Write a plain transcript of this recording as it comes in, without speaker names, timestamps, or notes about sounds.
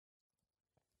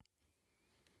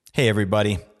Hey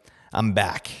everybody, I'm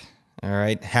back. All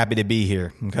right, happy to be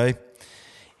here, okay?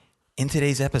 In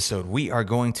today's episode, we are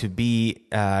going to be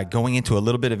going into a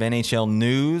little bit of NHL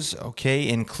news, okay,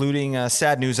 including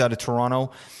sad news out of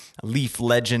Toronto. Leaf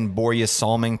legend Borje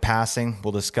Salming passing.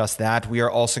 We'll discuss that. We are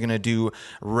also going to do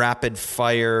rapid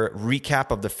fire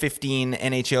recap of the 15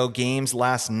 NHL games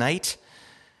last night.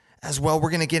 As well, we're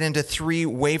going to get into 3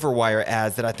 waiver wire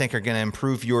ads that I think are going to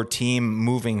improve your team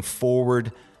moving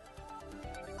forward.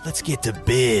 Let's get to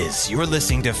biz. You're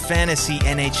listening to Fantasy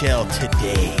NHL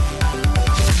Today.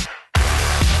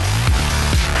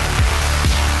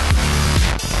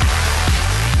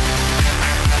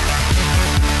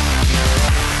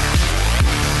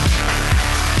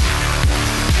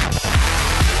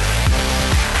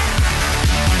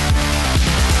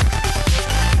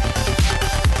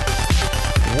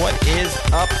 What is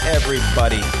up,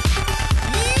 everybody?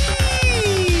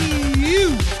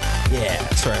 Yeah,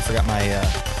 sorry, I forgot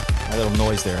my little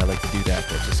noise there. I like to do that.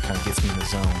 That just kind of gets me in the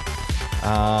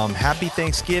zone. Happy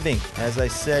Thanksgiving. As I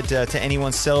said, to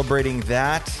anyone celebrating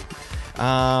that,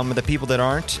 the people that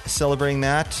aren't celebrating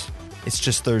that, it's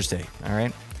just Thursday, all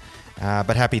right?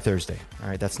 But happy Thursday. All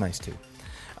right, that's nice too.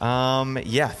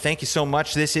 Thank you so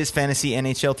much. This is Fantasy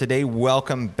NHL Today.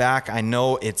 Welcome back. I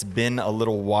know it's been a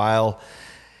little while.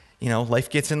 You know, life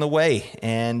gets in the way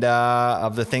and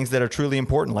of the things that are truly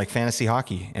important, like fantasy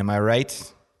hockey. Am I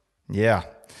right? Yeah.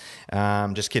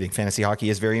 Just kidding. Fantasy hockey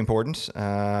is very important.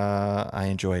 I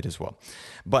enjoy it as well.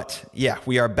 But yeah,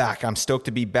 we are back. I'm stoked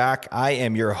to be back. I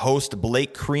am your host,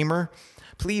 Blake Creamer.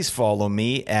 Please follow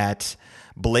me at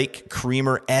Blake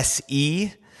Creamer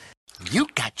SE. You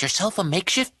got yourself a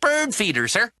makeshift bird feeder,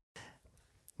 sir.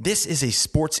 This is a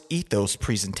Sports Ethos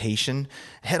presentation.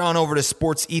 Head on over to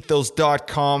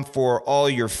sportsethos.com for all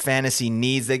your fantasy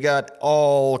needs. They got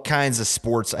all kinds of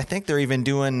sports. I think they're even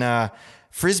doing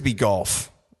frisbee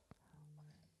golf.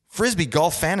 Frisbee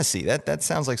golf fantasy. That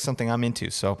sounds like something I'm into.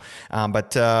 So,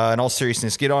 but in all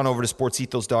seriousness, get on over to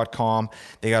sportsethos.com.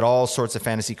 They got all sorts of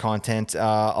fantasy content,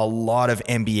 a lot of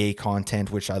NBA content,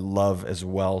 which I love as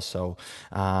well. So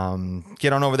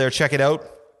get on over there, check it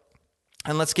out.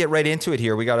 And let's get right into it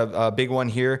here. We got a big one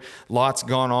here. Lots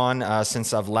gone on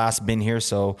since I've last been here.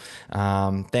 So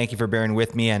thank you for bearing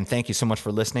with me, and thank you so much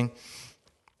for listening.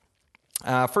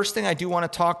 First thing I do want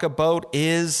to talk about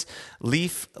is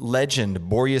Leaf legend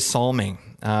Borje Salming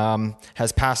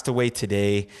has passed away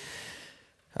today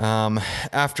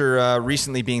after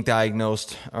recently being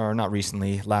diagnosed, or not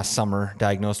recently, last summer,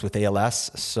 diagnosed with ALS.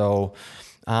 So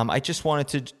I just wanted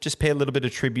to just pay a little bit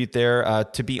of tribute there.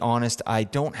 To be honest, I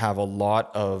don't have a lot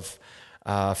of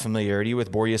familiarity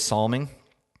with Borje Salming.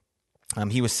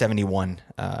 He was 71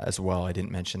 as well. I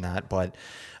didn't mention that, but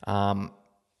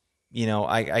you know,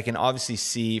 I can obviously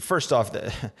see. First off,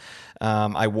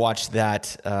 I watched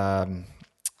that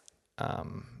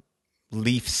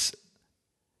Leafs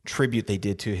tribute they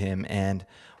did to him, and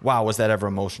wow, was that ever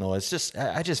emotional? It's just,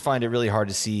 I just find it really hard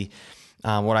to see.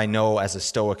 What I know as a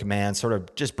stoic man, sort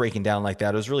of just breaking down like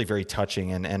that. It was really very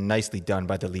touching and nicely done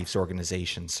by the Leafs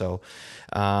organization. So,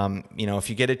 you know, if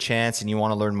you get a chance and you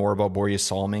want to learn more about Borje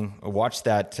Salming, watch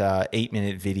that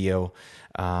 8-minute video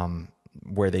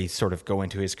where they sort of go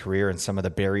into his career and some of the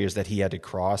barriers that he had to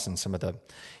cross and some of the,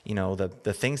 you know,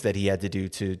 the things that he had to do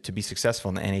to be successful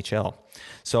in the NHL.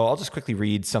 So I'll just quickly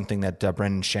read something that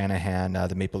Brendan Shanahan,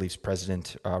 the Maple Leafs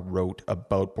president, wrote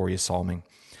about Borje Salming.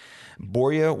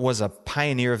 Borje was a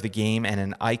pioneer of the game and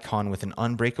an icon with an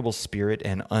unbreakable spirit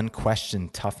and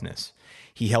unquestioned toughness.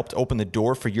 He helped open the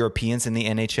door for Europeans in the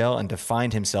NHL and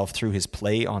defined himself through his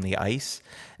play on the ice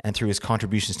and through his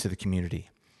contributions to the community.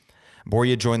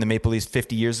 Borje joined the Maple Leafs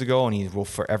 50 years ago, and he will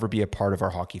forever be a part of our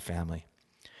hockey family.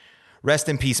 Rest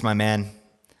in peace, my man.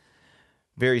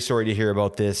 Very sorry to hear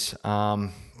about this. But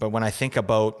when I think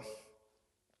about,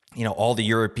 you know, all the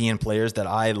European players that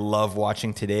I love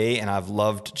watching today, and I've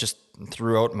loved just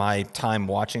throughout my time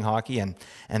watching hockey, and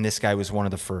this guy was one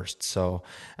of the first. So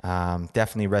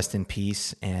definitely rest in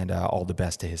peace, and all the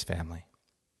best to his family.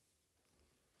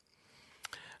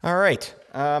 All right.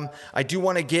 I do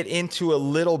want to get into a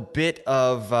little bit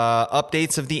of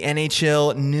updates of the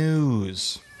NHL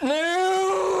news.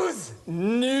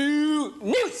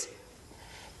 News!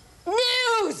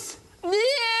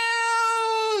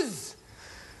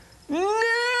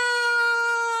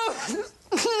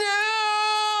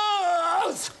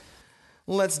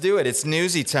 Let's do it. It's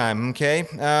newsy time, okay?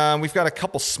 We've got a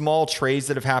couple small trades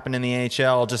that have happened in the NHL.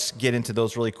 I'll just get into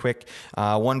those really quick.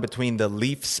 One between the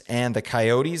Leafs and the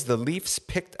Coyotes. The Leafs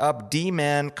picked up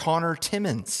D-man Connor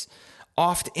Timmins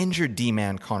oft-injured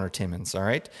D-man Connor Timmins, all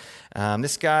right?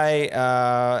 This guy,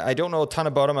 I don't know a ton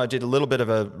about him. I did a little bit of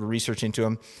a research into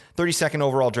him. 32nd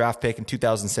overall draft pick in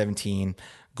 2017,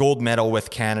 gold medal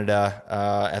with Canada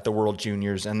at the World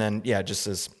Juniors, and then, just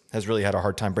has really had a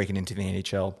hard time breaking into the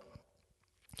NHL.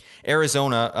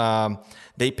 Arizona,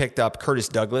 they picked up Curtis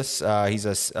Douglas. He's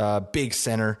a big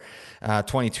center,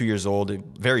 22 years old,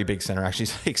 very big center, actually.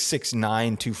 He's like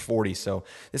 6'9", 240. So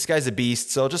this guy's a beast.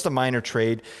 So just a minor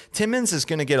trade. Timmins is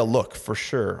going to get a look for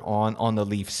sure on the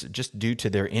Leafs just due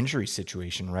to their injury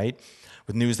situation, right?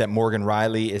 With news that Morgan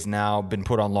Riley is now been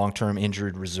put on long-term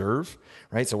injured reserve,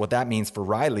 right? So what that means for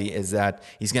Riley is that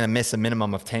he's going to miss a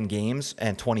minimum of 10 games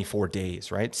and 24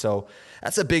 days, right? So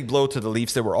that's a big blow to the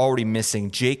Leafs that were already missing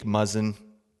Jake Muzzin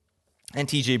and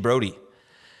TJ Brody.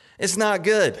 It's not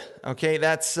good, okay?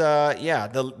 That's,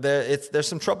 there's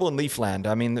some trouble in Leafland.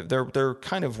 I mean, there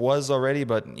kind of was already,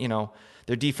 but,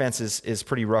 their defense is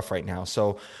pretty rough right now.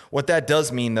 So what that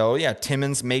does mean, though,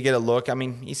 Timmins may get a look. I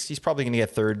mean, he's probably going to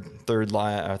get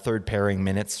third pairing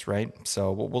minutes, right?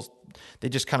 So they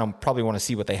just kind of probably want to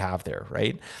see what they have there,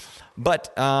 right?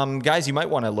 But guys, you might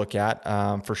want to look at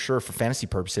for sure for fantasy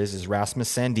purposes is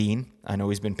Rasmus Sandin. I know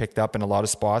he's been picked up in a lot of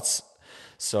spots.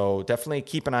 So definitely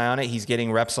keep an eye on it. He's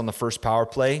getting reps on the first power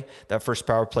play. That first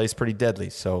power play is pretty deadly.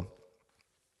 So,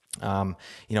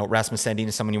 Rasmus Sandin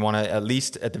is someone you want to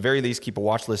at the very least, keep a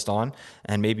watch list on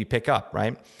and maybe pick up,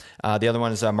 right? The other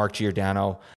one is Mark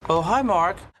Giordano. Oh, hi,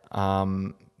 Mark.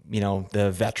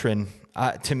 The veteran.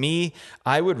 To me,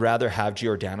 I would rather have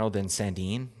Giordano than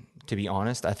Sandin, to be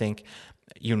honest. I think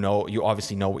you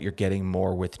obviously know what you're getting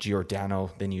more with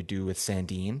Giordano than you do with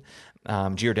Sandin.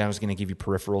 Giordano is going to give you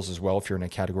peripherals as well if you're in a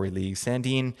category league.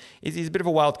 Sandin, he's a bit of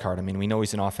a wild card. I mean, we know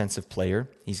he's an offensive player.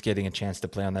 He's getting a chance to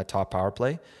play on that top power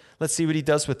play. Let's see what he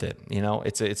does with it.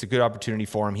 It's a good opportunity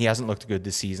for him. He hasn't looked good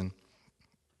this season.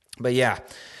 But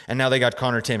and now they got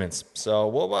Connor Timmins. So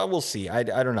we'll see. I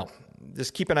don't know.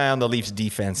 Just keep an eye on the Leafs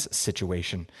defense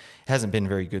situation. It hasn't been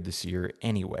very good this year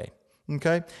anyway.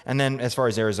 Okay? And then as far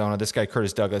as Arizona, this guy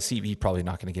Curtis Douglas, he's probably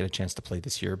not going to get a chance to play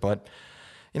this year, but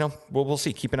we'll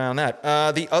see. Keep an eye on that.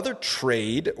 The other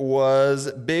trade was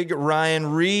big Ryan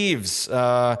Reeves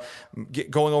going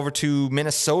over to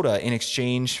Minnesota in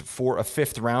exchange for a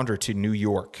 5th rounder to New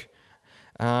York.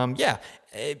 Ryan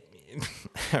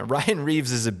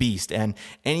Reeves is a beast, and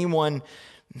anyone,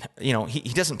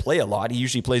 he doesn't play a lot. He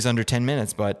usually plays under 10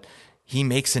 minutes, but he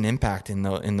makes an impact in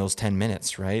those 10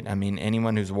 minutes, right? I mean,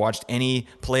 anyone who's watched any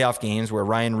playoff games where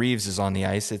Ryan Reeves is on the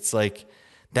ice, it's like,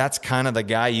 that's kind of the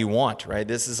guy you want, right?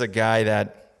 This is a guy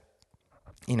that,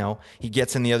 he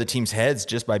gets in the other team's heads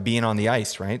just by being on the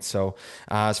ice, right? So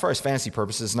as far as fantasy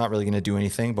purposes, not really going to do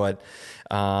anything. But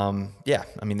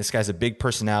this guy's a big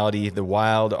personality. The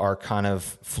Wild are kind of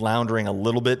floundering a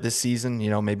little bit this season,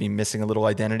 maybe missing a little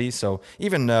identity. So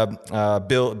even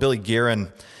Billy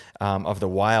Guerin of the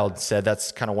Wild said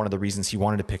that's kind of one of the reasons he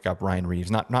wanted to pick up Ryan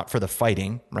Reeves, not for the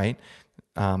fighting, right?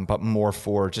 But more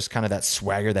for just kind of that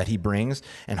swagger that he brings,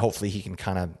 and hopefully he can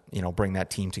kind of, bring that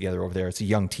team together over there. It's a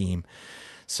young team.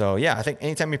 So, I think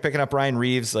anytime you're picking up Ryan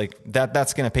Reeves, like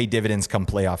that's going to pay dividends come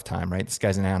playoff time, right? This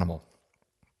guy's an animal.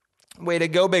 Way to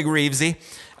go, big Reevesy.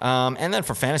 And then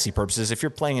for fantasy purposes, if you're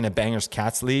playing in a Bangers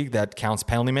Cats league that counts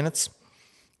penalty minutes,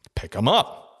 pick him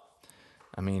up.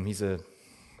 I mean,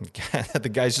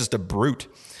 the guy's just a brute.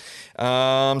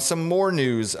 Some more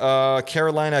news.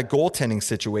 Carolina goaltending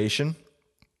situation.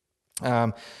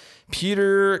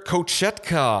 Peter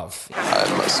Kochetkov.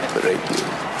 I must break you.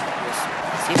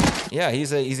 Yeah,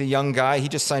 he's a young guy. He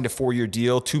just signed a 4-year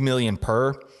deal, $2 million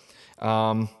per.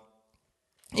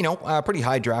 Pretty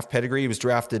high draft pedigree. He was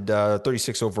drafted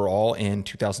 36 overall in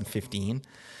 2015.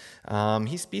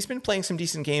 He's been playing some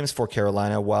decent games for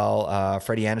Carolina while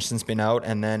Freddie Anderson's been out,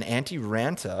 and then Antti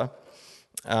Ranta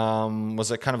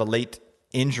was a kind of a late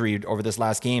injury over this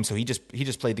last game, so he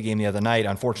just played the game the other night.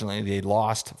 Unfortunately, they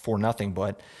lost 4-0,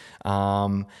 but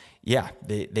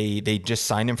they just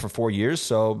signed him for 4 years,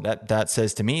 so that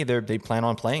says to me they plan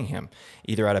on playing him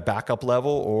either at a backup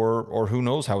level or who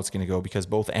knows how it's going to go, because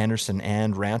both Anderson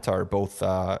and Ranta are both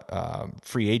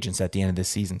free agents at the end of this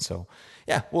season. So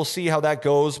we'll see how that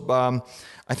goes.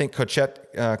 I think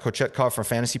Kochetkov for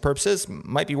fantasy purposes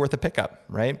might be worth a pickup,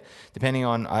 right? Depending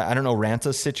on, I don't know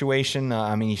Ranta's situation.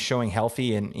 He's showing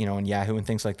healthy and, in Yahoo and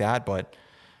things like that, but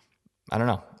I don't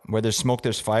know. Where there's smoke,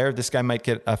 there's fire. This guy might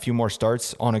get a few more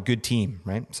starts on a good team,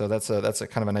 right? So that's a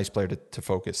kind of a nice player to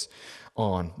focus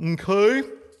on. Okay.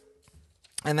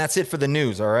 And that's it for the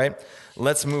news, all right?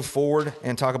 Let's move forward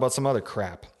and talk about some other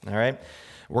crap, all right?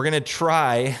 I'm going to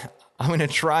try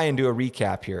and do a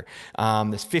recap here.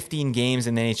 There's 15 games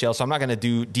in the NHL, so I'm not going to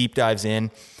do deep dives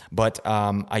in, But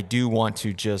I do want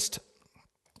to just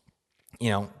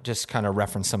kind of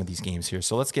reference some of these games here.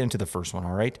 So let's get into the first one,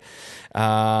 all right?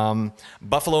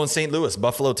 Buffalo and St. Louis.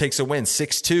 Buffalo takes a win,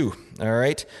 6-2, all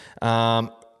right?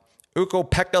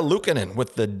 Ukko-Pekka Luukkonen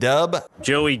with the dub.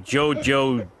 Joey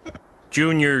Jojo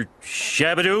Jr.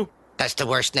 Shabadoo? That's the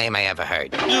worst name I ever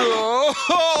heard.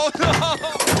 Oh,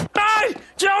 no! Hey!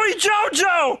 Joey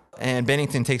Jojo! And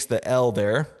Bennington takes the L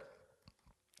there.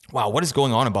 Wow, what is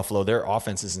going on in Buffalo? Their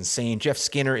offense is insane. Jeff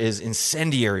Skinner is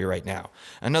incendiary right now.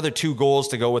 Another 2 goals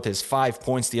to go with his 5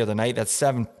 points the other night. That's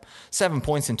seven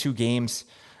points in 2 games.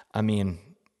 I mean,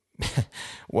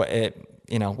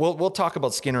 we'll talk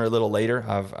about Skinner a little later.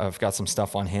 I've got some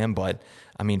stuff on him, but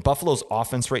I mean, Buffalo's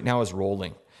offense right now is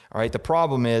rolling. All right, the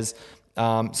problem is,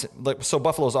 so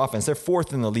Buffalo's offense, they're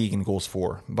 4th in the league in goals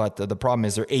for, but the problem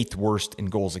is they're 8th worst in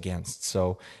goals against.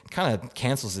 So it kind of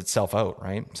cancels itself out,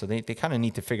 right? So they kind of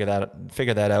need to figure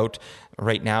that out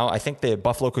right now. I think that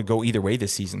Buffalo could go either way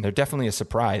this season. They're definitely a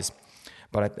surprise,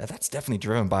 but that's definitely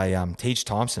driven by Tage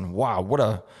Thompson. Wow, what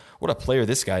a player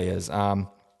this guy is.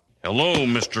 Hello,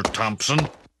 Mr. Thompson.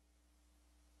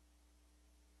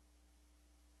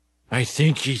 I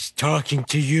think he's talking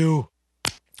to you.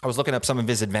 I was looking up some of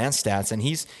his advanced stats, and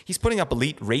he's putting up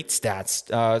elite rate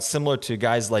stats, similar to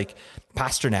guys like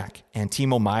Pasternak and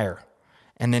Timo Meier,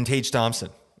 and then Tage Thompson.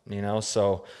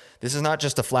 So this is not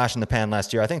just a flash in the pan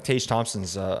last year. I think Tage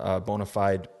Thompson's a bona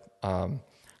fide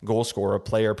goal scorer,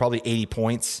 player, probably 80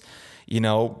 points.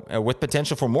 With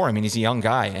potential for more. I mean, he's a young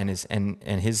guy, and his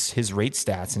rate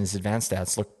stats and his advanced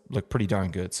stats look pretty darn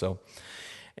good. So.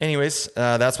 Anyways,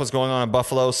 that's what's going on in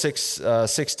Buffalo.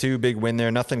 6-2, big win there.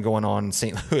 Nothing going on in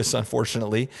St. Louis,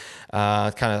 unfortunately.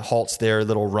 Kind of halts their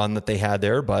little run that they had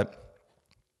there, but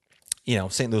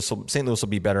St. Louis will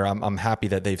be better. I'm happy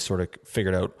that they've sort of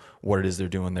figured out what it is they're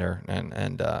doing there and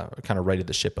kind of righted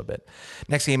the ship a bit.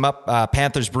 Next game up,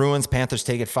 Panthers Bruins. Panthers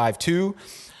take it 5-2.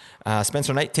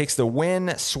 Spencer Knight takes the win.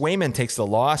 Swayman takes the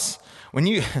loss.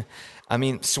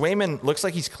 Swayman looks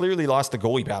like he's clearly lost the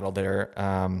goalie battle there.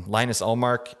 Linus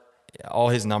Ullmark, all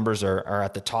his numbers are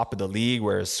at the top of the league,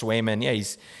 whereas Swayman,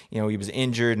 he was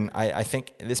injured, and I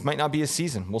think this might not be his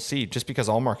season. We'll see, just because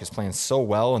Ullmark is playing so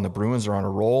well and the Bruins are on a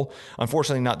roll.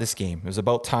 Unfortunately, not this game. It was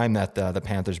about time that the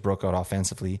Panthers broke out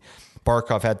offensively.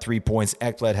 Barkov had 3 points,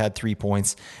 Ekblad had 3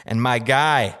 points, and my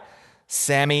guy,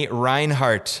 Sammy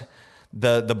Reinhart,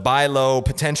 the buy low,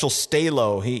 potential stay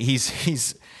low,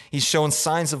 he's shown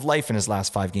signs of life in his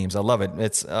last 5 games. I love it.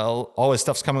 It's all his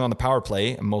stuff's coming on the power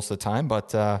play most of the time,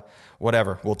 but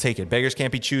whatever. We'll take it. Beggars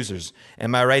can't be choosers.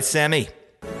 Am I right, Sammy?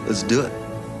 Let's do it.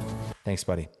 Thanks,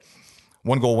 buddy.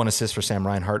 1 goal, 1 assist for Sam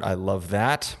Reinhart. I love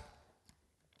that.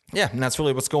 Yeah, and that's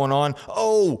really what's going on.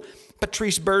 Oh,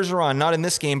 Patrice Bergeron, not in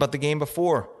this game, but the game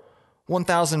before.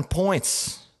 1,000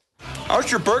 points.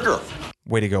 How's your burger?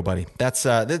 Way to go, buddy. That's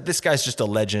this guy's just a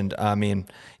legend. I mean,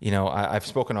 I've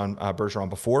spoken on Bergeron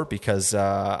before because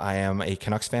I am a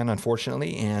Canucks fan,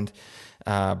 unfortunately, and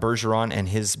Bergeron and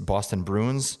his Boston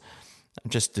Bruins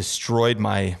just destroyed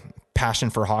my passion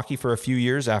for hockey for a few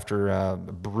years after a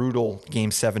brutal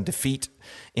Game 7 defeat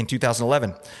in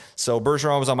 2011. So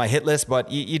Bergeron was on my hit list,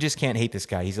 but you just can't hate this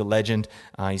guy. He's a legend.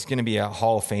 He's going to be a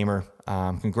Hall of Famer.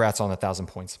 Congrats on 1,000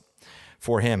 points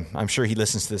for him. I'm sure he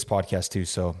listens to this podcast too,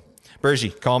 so...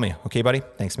 Borje, call me. Okay, buddy?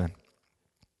 Thanks, man.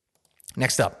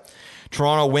 Next up,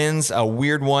 Toronto wins a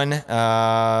weird one,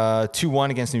 2-1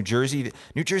 against New Jersey.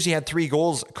 New Jersey had 3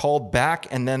 goals called back,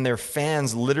 and then their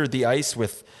fans littered the ice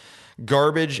with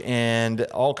garbage and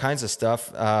all kinds of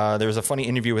stuff. There was a funny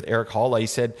interview with Eric Halla. He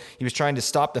said he was trying to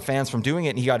stop the fans from doing it,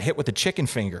 and he got hit with a chicken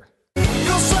finger.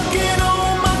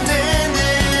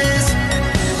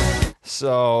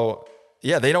 So,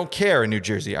 yeah, they don't care in New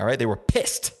Jersey, all right? They were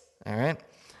pissed, all right?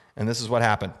 And this is what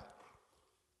happened.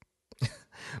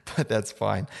 But that's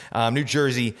fine. New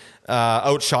Jersey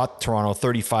outshot Toronto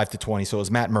 35-20. So it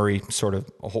was Matt Murray sort of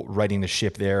riding the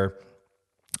ship there.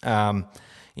 But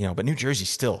New Jersey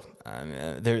still,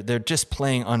 they're just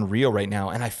playing unreal right now.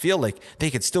 And I feel like they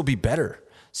could still be better.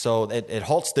 So it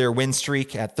halts their win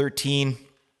streak at 13.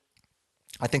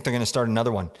 I think they're going to start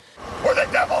another one. We're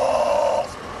the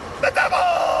Devils! The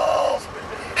Devils!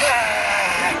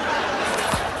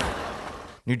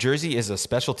 New Jersey is a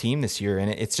special team this year,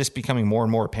 and it's just becoming more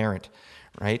and more apparent,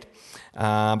 right?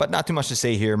 But not too much to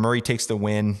say here. Murray takes the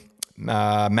win.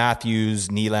 Matthews,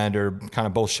 Nylander, kind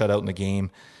of both shut out in the game.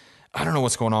 I don't know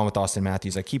what's going on with Austin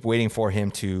Matthews. I keep waiting for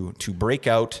him to break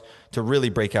out, to really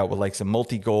break out with like some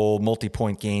multi-goal,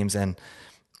 multi-point games, and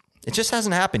it just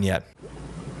hasn't happened yet.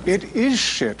 It is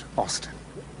shit, Austin.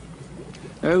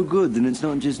 Oh, good. Then it's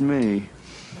not just me.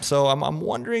 So I'm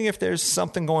wondering if there's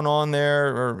something going on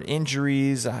there or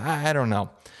injuries. I don't know.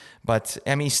 But,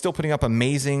 I mean, he's still putting up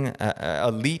amazing,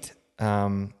 elite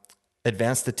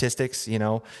advanced statistics,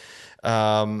 and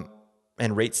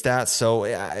rate stats. So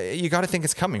you got to think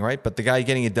it's coming, right? But the guy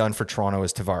getting it done for Toronto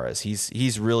is Tavares.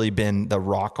 He's really been the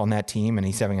rock on that team, and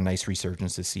he's having a nice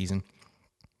resurgence this season.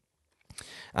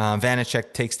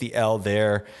 Vanacek takes the L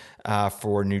there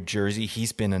for New Jersey.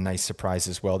 He's been a nice surprise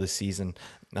as well this season.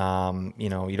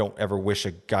 You don't ever wish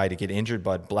a guy to get injured,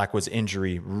 but Blackwood's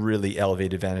injury really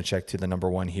elevated Vanacek to the number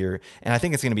one here. And I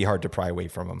think it's going to be hard to pry away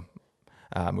from him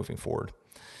moving forward.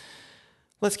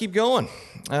 Let's keep going.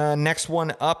 Next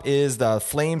one up is the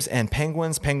Flames and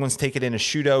Penguins. Penguins take it in a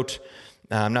shootout.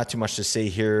 Not too much to say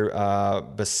here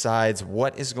besides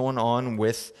what is going on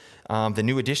with the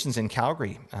new additions in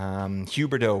Calgary.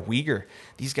 Huberdeau, Waiver.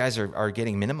 These guys are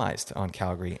getting minimized on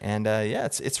Calgary. And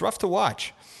it's rough to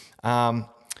watch.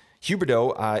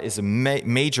 Huberdeau is a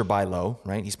major buy low,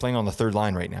 right? He's playing on the third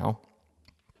line right now.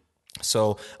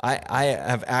 So I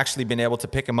have actually been able to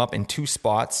pick him up in 2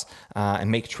 spots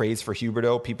and make trades for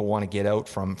Huberdeau. People want to get out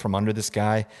from under this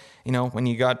guy. When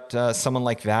you got someone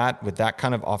like that with that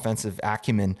kind of offensive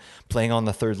acumen playing on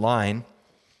the third line,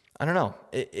 I don't know.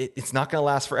 It's not going to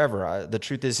last forever. The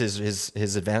truth is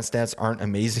his advanced stats aren't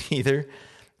amazing either,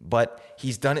 but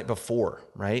he's done it before,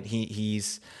 right?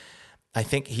 I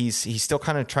think he's still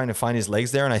kind of trying to find his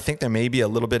legs there, and I think there may be a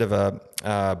little bit of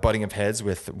a butting of heads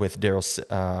with Daryl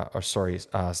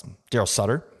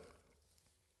Sutter.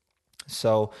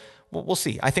 So we'll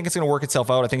see. I think it's going to work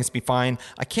itself out. I think it's be fine.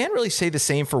 I can't really say the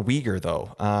same for Waiver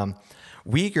though.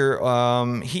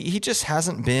 Waiver, he just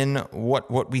hasn't been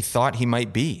what we thought he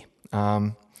might be.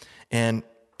 And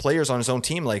players on his own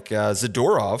team like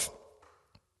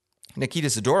Nikita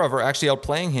Zadorov are actually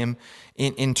outplaying him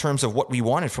in terms of what we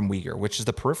wanted from Waiver, which is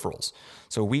the peripherals.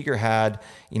 So Waiver had,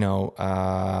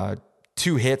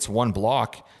 2 hits, 1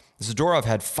 block. Zadorov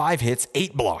had 5 hits,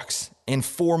 8 blocks, and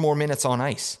 4 more minutes on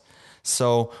ice.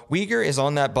 So Waiver is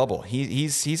on that bubble.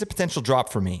 He's a potential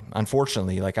drop for me,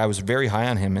 unfortunately. Like, I was very high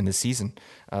on him in this season.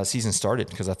 Season started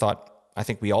because I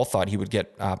think we all thought he would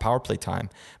get power play time,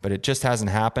 but it just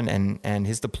hasn't happened, and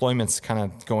his deployment's kind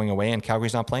of going away, and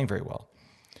Calgary's not playing very well.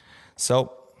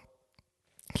 So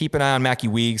keep an eye on Mackie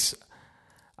Weegs.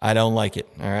 I don't like it.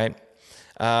 All right.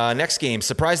 Next game,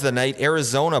 surprise of the night.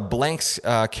 Arizona blanks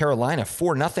Carolina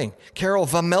 4-0. Karel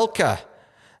Vejmelka,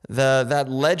 that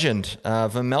legend,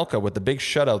 Vejmelka with the big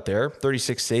shutout there,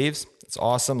 36 saves. It's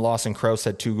awesome. Lawson Krause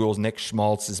had 2 goals. Nick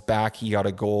Schmaltz is back. He got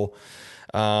a goal.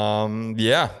 I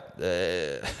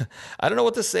don't know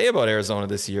what to say about Arizona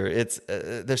this year.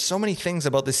 There's so many things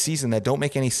about this season that don't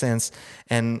make any sense,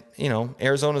 and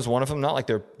Arizona is one of them. Not like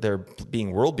they're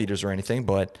being world beaters or anything,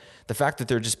 but the fact that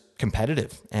they're just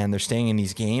competitive and they're staying in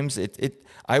these games.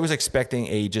 I was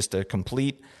expecting just a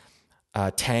complete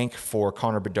tank for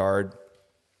Connor Bedard,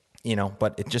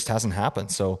 but it just hasn't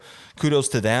happened. So kudos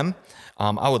to them.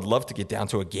 I would love to get down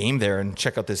to a game there and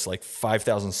check out this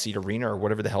 5,000 seat arena or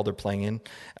whatever the hell they're playing in.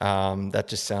 That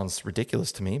just sounds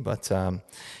ridiculous to me, but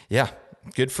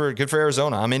good for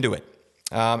Arizona. I'm into it.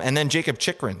 And then Jacob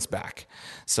Chychrun's back.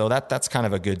 So that's kind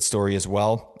of a good story as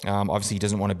well. Obviously he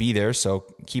doesn't want to be there, so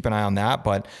keep an eye on that,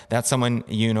 but that's someone,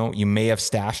 you may have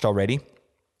stashed already.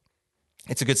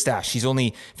 It's a good stash. He's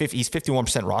 51%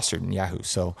 rostered in Yahoo.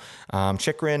 So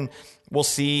Chychrun, we'll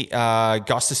see.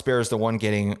 Gostisbehere is the one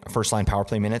getting first-line power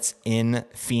play minutes in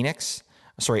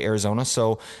Arizona.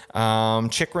 So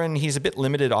Chychrun, he's a bit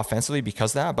limited offensively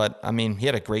because of that, but I mean, he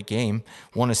had a great game.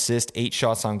 1 assist, 8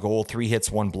 shots on goal, 3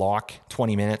 hits, 1 block,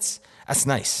 20 minutes. That's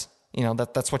nice.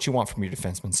 That's what you want from your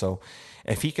defenseman. So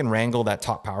if he can wrangle that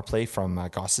top power play from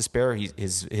Gostisbehere,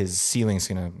 his ceiling's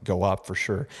going to go up for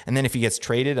sure. And then if he gets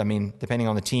traded, I mean, depending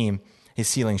on the team, his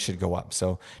ceiling should go up.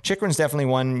 So Chychrun's definitely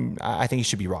one. I think he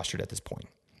should be rostered at this point.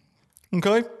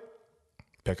 Okay.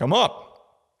 Pick him up.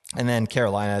 And then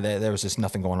Carolina, there was just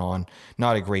nothing going on.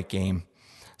 Not a great game.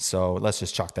 So let's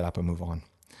just chalk that up and move on.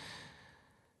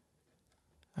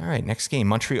 All right, next game.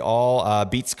 Montreal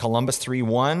beats Columbus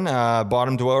 3-1.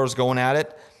 Bottom dwellers going at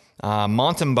it.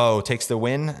 Montembeault takes the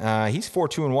win. He's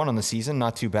 4-2-1 on the season.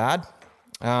 Not too bad.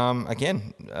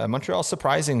 Again, Montreal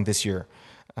surprising this year.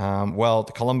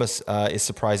 Columbus is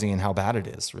surprising in how bad it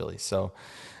is, really. So,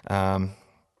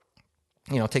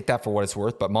 take that for what it's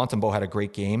worth. But Montembeault had a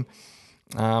great game.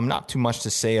 Not too much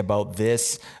to say about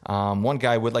this. One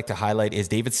guy I would like to highlight is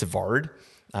David Savard,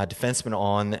 defenseman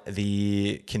on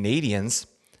the Canadiens.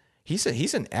 He's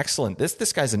an excellent.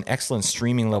 This guy's an excellent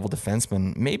streaming level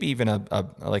defenseman. Maybe even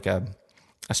a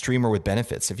streamer with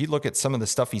benefits. If you look at some of the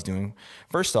stuff he's doing,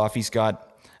 first off, he's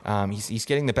got He's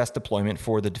getting the best deployment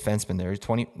for the defenseman there.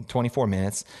 24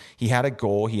 minutes. He had a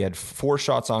goal. He had 4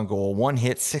 shots on goal, 1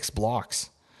 hit, 6 blocks.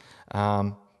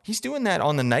 He's doing that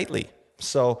on the nightly.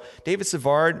 So David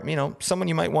Savard, someone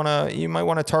you might want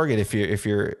to target if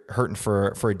you're hurting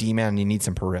for a D-man and you need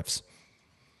some periffs.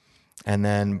 And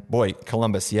then, boy,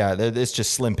 Columbus, yeah, it's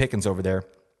just slim pickings over there.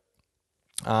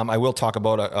 I will talk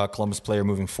about a Columbus player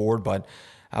moving forward, but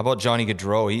how about Johnny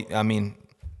Gaudreau?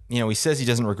 He says he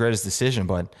doesn't regret his decision,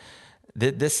 but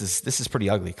this is pretty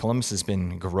ugly. Columbus has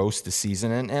been gross this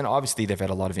season, and obviously they've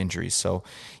had a lot of injuries, so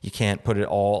you can't put it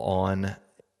all on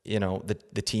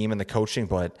the team and the coaching.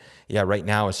 But yeah, right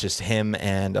now it's just him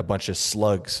and a bunch of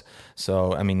slugs.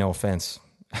 So no offense.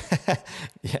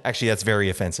 Yeah, actually, that's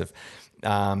very offensive.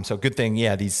 So good thing,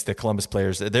 yeah, the Columbus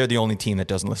players, they're the only team that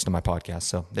doesn't listen to my podcast.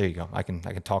 So there you go. I can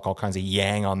talk all kinds of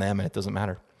yang on them and it doesn't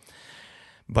matter.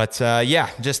 But yeah,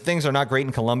 just things are not great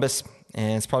in Columbus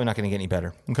and it's probably not going to get any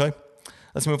better. Okay,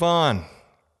 let's move on.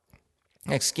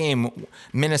 Next game,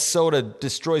 Minnesota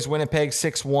destroys Winnipeg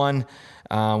 6-1.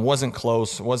 Wasn't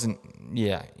close.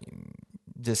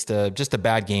 Just a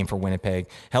bad game for Winnipeg.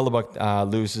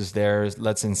 Hellebuck loses there,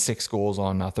 lets in 6 goals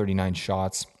on 39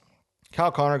 shots. Kyle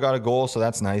Connor got a goal, so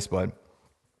that's nice, but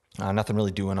nothing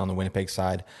really doing on the Winnipeg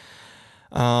side.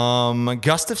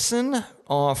 Gustafsson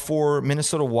for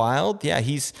Minnesota Wild. Yeah,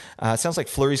 he's sounds like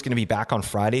Fleury's going to be back on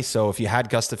Friday, so if you had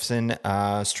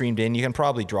Gustafsson streamed in, you can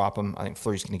probably drop him. I think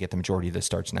Fleury's going to get the majority of the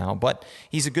starts now, but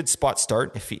he's a good spot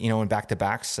start if in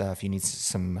back-to-backs if you need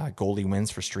some goalie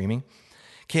wins for streaming.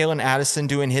 Kalen Addison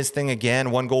doing his thing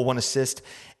again, 1 goal, 1 assist,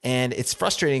 and it's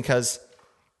frustrating because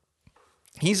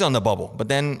he's on the bubble, but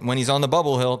then when he's on the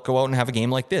bubble, he'll go out and have a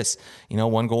game like this.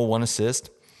 1 goal, 1 assist.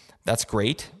 That's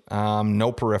great.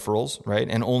 No peripherals, right?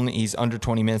 And he's under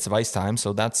 20 minutes of ice time,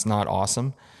 so that's not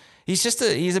awesome. He's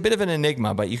a bit of an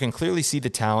enigma, but you can clearly see the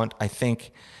talent. I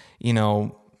think, he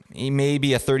may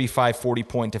be a 35,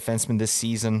 40-point defenseman this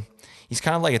season. He's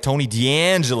kind of like a Tony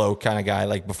DeAngelo kind of guy,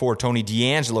 like before Tony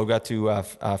DeAngelo got to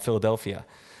Philadelphia.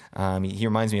 He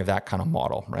reminds me of that kind of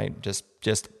model, right?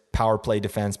 Just power play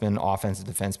defenseman, offensive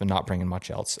defenseman, not bringing much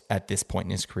else at this point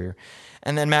in his career.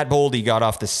 And then Matt Boldy got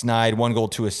off the snide, 1 goal,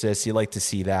 2 assists. You like to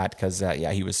see that because,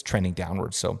 he was trending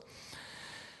downwards. So,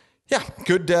 yeah,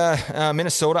 good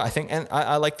Minnesota, I think. And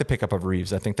I like the pickup of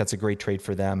Reeves. I think that's a great trade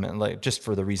for them, and just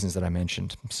for the reasons that I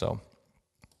mentioned. So,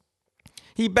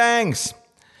 he bangs.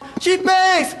 She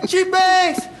bangs! She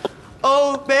bangs!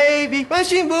 Oh, baby, when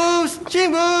she moves, she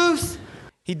moves!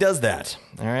 He does that.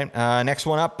 All right. Next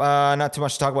one up. Not too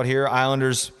much to talk about here.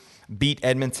 Islanders beat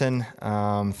Edmonton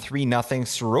 3-0.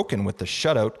 Sorokin with the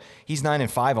shutout. He's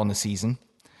 9-5 on the season.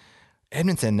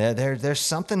 Edmonton, there's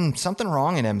something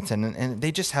wrong in Edmonton, and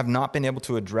they just have not been able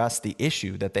to address the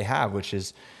issue that they have, which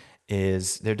is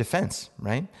their defense,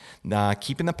 right?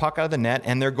 Keeping the puck out of the net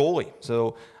and their goalie.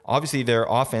 So obviously their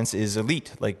offense is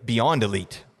elite, like beyond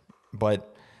elite.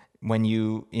 But when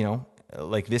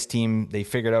like this team, they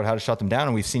figured out how to shut them down,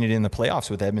 and we've seen it in the playoffs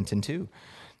with Edmonton too.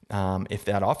 If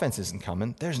that offense isn't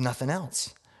coming, there's nothing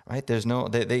else, right? There's no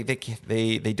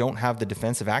they don't have the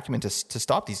defensive acumen to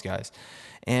stop these guys.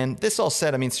 And this all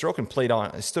said,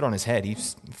 Sorokin stood on his head.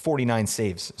 He's 49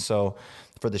 saves, so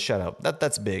for the shutout,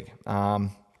 that's big.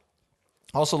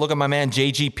 Also, look at my man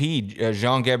JGP,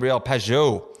 Jean-Gabriel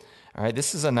Pajot. All right,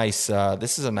 this is a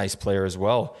nice player as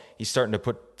well. He's starting to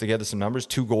put together some numbers.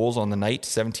 2 goals on the night,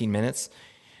 17 minutes.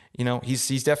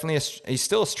 He's definitely he's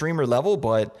still a streamer level,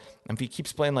 but if he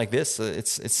keeps playing like this,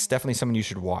 it's definitely someone you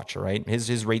should watch. All right,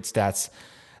 his rate stats,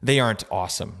 they aren't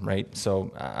awesome, right?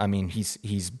 So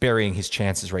he's burying his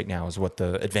chances right now, is what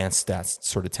the advanced stats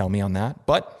sort of tell me on that.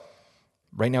 But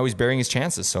right now he's burying his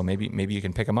chances, so maybe you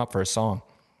can pick him up for a song.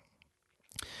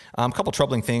 A couple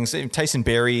troubling things. Tyson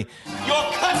Barrie.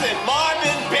 Your cousin,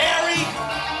 Marvin Berry?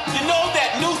 You know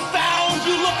that new sound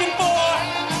you looking for?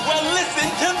 Well, listen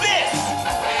to this.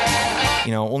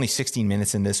 Only 16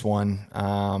 minutes in this one.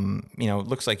 It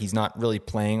looks like he's not really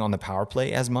playing on the power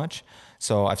play as much.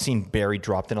 So I've seen Barrie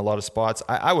dropped in a lot of spots.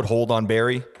 I would hold on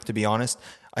Barrie, to be honest.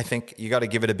 I think you got to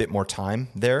give it a bit more time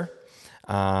there.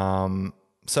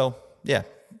 So, yeah.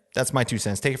 That's my 2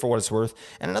 cents. Take it for what it's worth.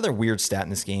 And another weird stat in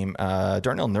this game,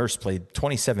 Darnell Nurse played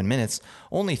 27 minutes,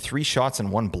 only 3 shots and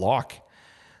 1 block.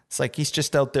 It's like he's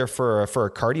just out there for a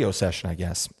cardio session, I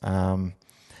guess.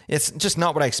 It's just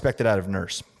not what I expected out of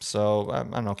Nurse. So, I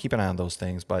don't know, keep an eye on those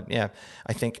things. But, yeah,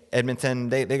 I think Edmonton,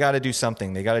 they got to do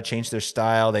something. They got to change their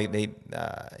style. They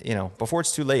before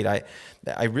it's too late,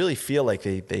 I really feel like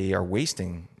they are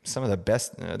wasting some of the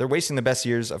best. They're wasting the best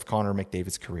years of Connor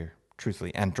McDavid's career,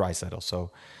 truthfully, and Draisaitl.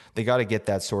 So, they got to get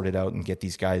that sorted out and get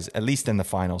these guys at least in the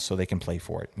finals so they can play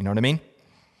for it. You know what I mean?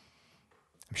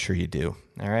 I'm sure you do.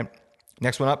 All right.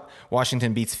 Next one up,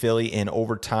 Washington beats Philly in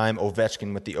overtime.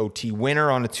 Ovechkin with the OT winner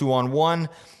on a 2-on-1.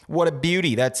 What a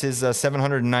beauty. That's his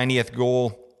 790th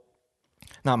goal.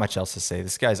 Not much else to say.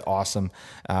 This guy's awesome.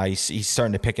 He's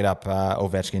starting to pick it up,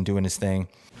 Ovechkin, doing his thing.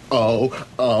 Oh.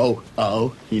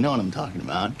 You know what I'm talking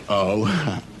about.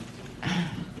 Oh.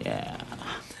 Yeah.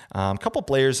 A couple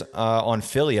players on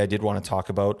Philly I did want to talk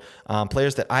about.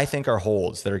 Players that I think are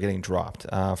holds that are getting dropped.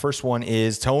 First one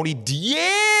is Tony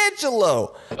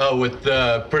DeAngelo. Oh, with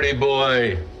pretty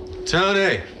boy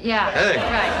Tony. Yeah. Hey.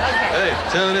 Right. Okay. Hey,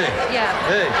 Tony. Yeah.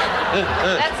 Hey.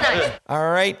 That's nice.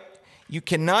 All right. You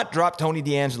cannot drop Tony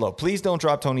DeAngelo. Please don't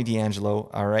drop Tony DeAngelo.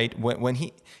 All right. When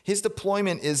his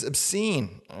deployment is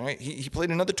obscene. All right. He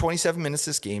played another 27 minutes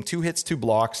this game. 2 hits, 2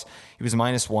 blocks. He was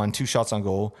 -1, 2 shots on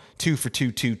goal, 2 for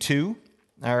 2, 2-2.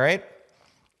 All right.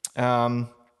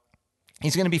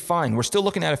 He's going to be fine. We're still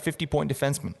looking at a 50-point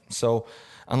defenseman. So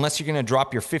unless you're going to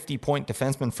drop your 50-point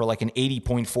defenseman for like an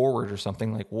 80-point forward or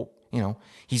something, like, well,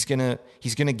 he's gonna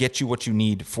get you what you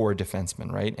need for a defenseman,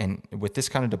 right? And with this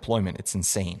kind of deployment, it's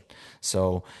insane.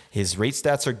 So his rate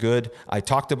stats are good. I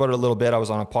talked about it a little bit. I was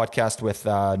on a podcast with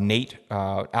Nate,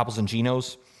 Apples and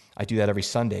Ginos. I do that every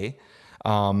Sunday.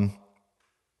 Tony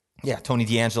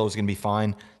DeAngelo is going to be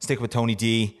fine. Stick with Tony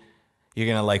D. You're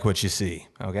going to like what you see,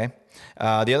 okay?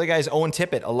 The other guy is Owen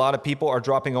Tippett. A lot of people are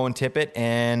dropping Owen Tippett,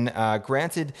 and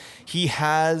granted, he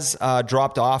has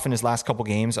dropped off in his last couple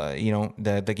games.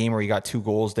 The game where he got 2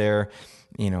 goals there,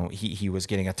 he was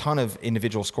getting a ton of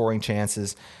individual scoring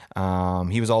chances.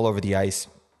 He was all over the ice.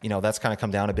 That's kind of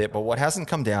come down a bit, but what hasn't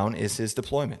come down is his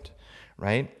deployment,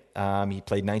 right? He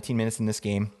played 19 minutes in this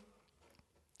game.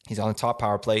 He's on the top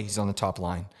power play. He's on the top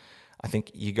line. I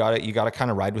think you got to kind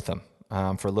of ride with him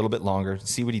for a little bit longer,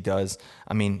 see what he does.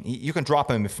 I mean, you can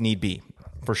drop him if need be,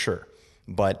 for sure.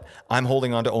 But I'm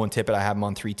holding on to Owen Tippett. I have him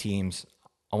on 3 teams.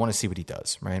 I want to see what he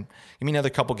does, right? Give me another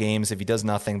couple games. If he does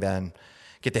nothing, then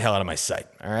get the hell out of my sight,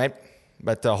 all right?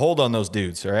 But hold on those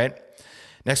dudes, all right?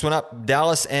 Next one up,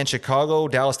 Dallas and Chicago.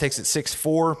 Dallas takes it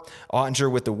 6-4. Ottinger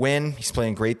with the win. He's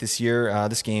playing great this year.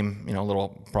 This game, a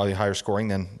little probably higher scoring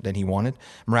than he wanted.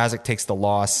 Mrazek takes the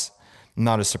loss.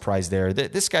 Not a surprise there.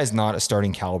 This guy's not a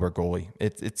starting caliber goalie.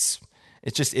 It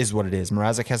just is what it is.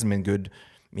 Mrazek hasn't been good,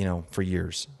 for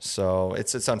years. So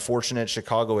it's unfortunate.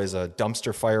 Chicago is a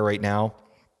dumpster fire right now.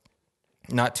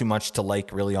 Not too much to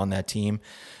like really on that team.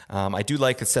 I do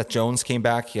like that Seth Jones came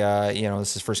back. This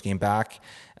is his first game back.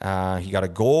 He got a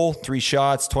goal, 3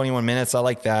 shots, 21 minutes. I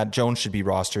like that. Jones should be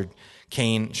rostered.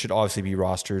 Kane should obviously be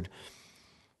rostered.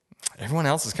 Everyone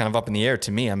else is kind of up in the air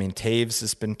to me. I mean, Taves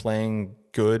has been playing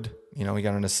good. He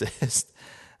got an assist.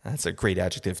 That's a great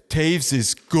adjective. Taves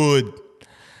is good.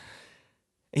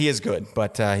 He is good,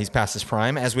 but he's past his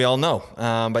prime, as we all know.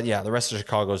 But yeah, the rest of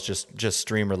Chicago is just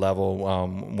streamer level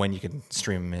when you can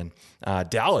stream them in.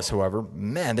 Dallas, however,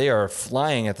 man, they are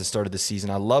flying at the start of the season.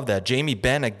 I love that. Jamie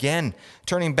Benn, again,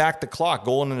 turning back the clock.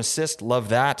 Goal and an assist. Love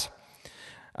that.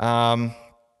 What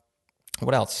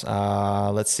else?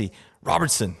 Let's see.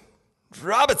 Robertson.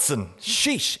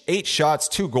 Sheesh. 8 shots,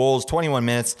 2 goals, 21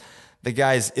 minutes. The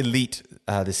guy's elite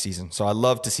this season. So I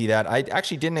love to see that. I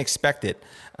actually didn't expect it.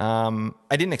 I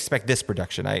didn't expect this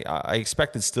production. I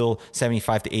expected still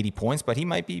 75 to 80 points, but he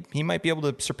might be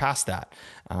able to surpass that.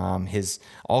 All his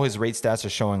rate stats are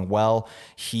showing well.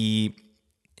 He's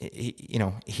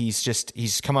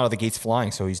come out of the gates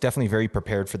flying, so he's definitely very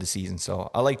prepared for the season. So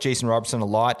I like Jason Robertson a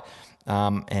lot,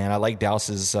 and I like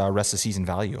Dallas's rest of season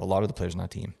value. A lot of the players on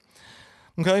that team.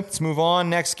 Okay, let's move on.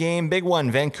 Next game, big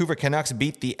one. Vancouver Canucks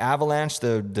beat the Avalanche,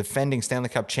 the defending Stanley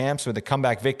Cup champs, with a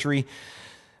comeback victory,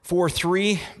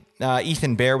 4-3.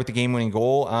 Ethan Bear with the game-winning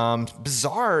goal.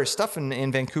 Bizarre stuff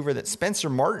in Vancouver that Spencer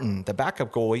Martin, the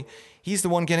backup goalie, he's the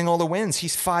one getting all the wins.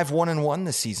 He's 5-1-1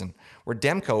 this season, where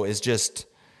Demko is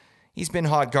he's been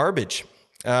hot garbage.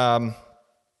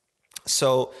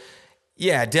 So,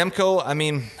 yeah, Demko, I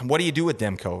mean, what do you do with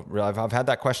Demko? I've had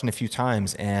that question a few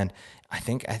times, and I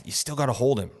think you still got to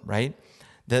hold him, right?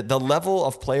 The level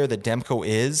of player that Demko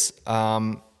is,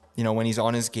 when he's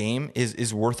on his game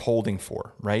is worth holding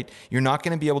for, right? You're not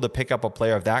going to be able to pick up a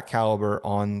player of that caliber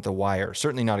on the wire.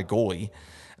 Certainly not a goalie.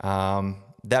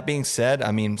 That being said,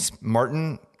 I mean,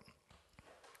 Martin,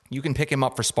 you can pick him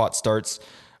up for spot starts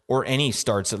or any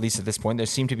starts, at least at this point. They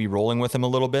seem to be rolling with him a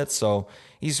little bit, so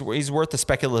he's worth a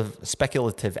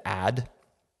speculative ad.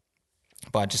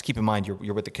 But just keep in mind,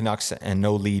 you're with the Canucks, and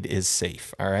no lead is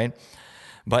safe, all right?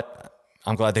 But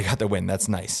I'm glad they got the win. That's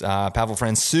nice. Pavel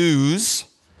Francouz.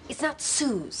 It's not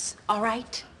Suze, all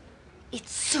right?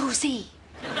 It's Susie.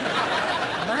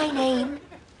 My name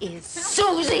is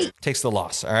Susie. Takes the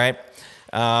loss, all right?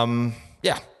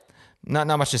 Yeah. not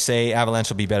much to say. Avalanche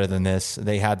will be better than this.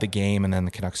 They had the game, and then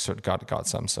the Canucks sort of got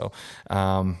some. So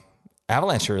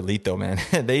Avalanche are elite, though, man.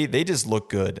 they just look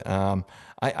good.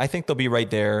 I think they'll be right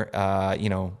there,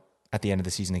 at the end of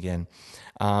the season again.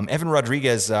 Evan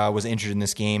Rodriguez was injured in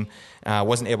this game,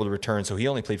 wasn't able to return, so he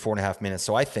only played 4.5 minutes.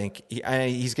 So I think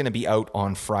he's going to be out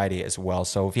on Friday as well.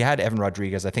 So if you had Evan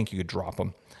Rodriguez, I think you could drop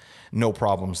him. No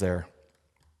problems there.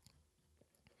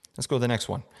 Let's go to the next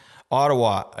one.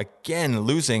 Ottawa, again,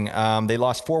 losing. They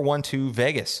lost 4-1 to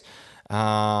Vegas.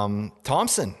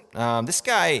 Thompson, this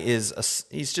guy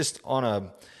he's just on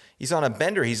a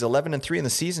bender. He's 11-3 in the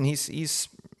season. He's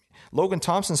Logan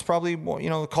Thompson's probably,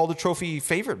 Calder Trophy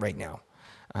favorite right now.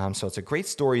 So it's a great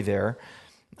story there.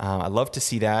 I love to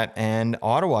see that. And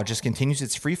Ottawa just continues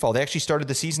its free fall. They actually started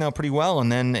the season out pretty well,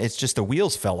 and then it's just the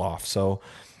wheels fell off. So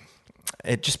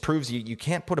it just proves you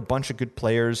can't put a bunch of good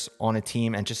players on a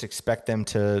team and just expect them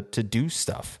to do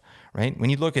stuff, right? When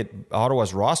you look at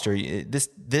Ottawa's roster,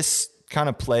 this kind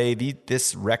of play,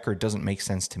 this record doesn't make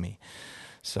sense to me.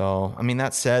 So, I mean,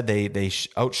 that said, they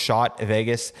outshot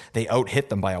Vegas. They out-hit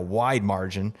them by a wide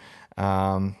margin.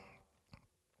 They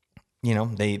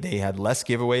had less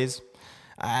giveaways.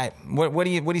 What do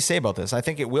you say about this? I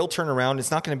think it will turn around. It's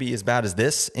not going to be as bad as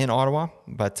this in Ottawa,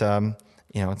 but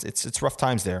it's rough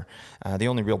times there. The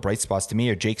only real bright spots to me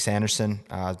are Jake Sanderson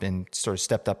has been sort of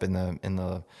stepped up in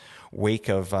the wake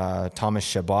of Thomas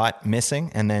Chabot missing,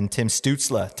 and then Timmy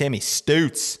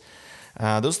Stutz.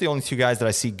 Those are the only two guys that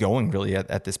I see going really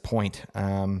at this point.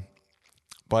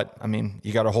 But I mean,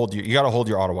 you got to hold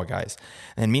your Ottawa guys.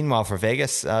 And meanwhile, for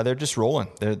Vegas, they're just rolling.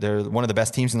 They're one of the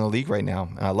best teams in the league right now,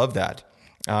 and I love that.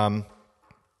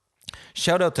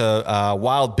 Shout out to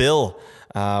Wild Bill,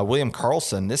 William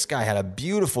Karlsson. This guy had a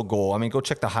beautiful goal. I mean, go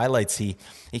check the highlights. He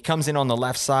comes in on the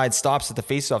left side, stops at the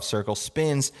faceoff circle,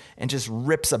 spins, and just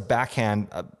rips a backhand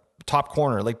top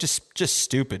corner, like just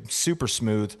stupid, super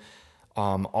smooth.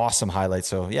 Awesome highlight.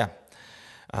 So yeah,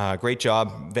 great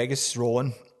job. Vegas is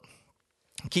rolling.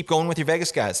 Keep going with your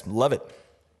Vegas guys. Love it.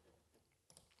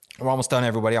 We're almost done,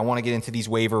 everybody. I want to get into these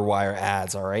waiver wire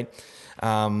ads. All right.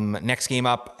 Next game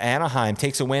up, Anaheim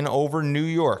takes a win over New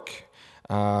York.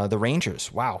 The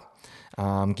Rangers. Wow.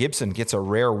 Gibson gets a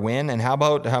rare win. And how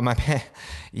about my man,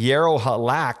 Yarrow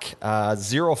Halak,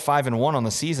 0-5-1 on the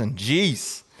season.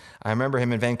 Jeez. I remember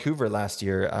him in Vancouver last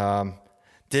year.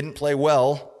 Didn't play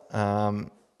well.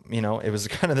 It was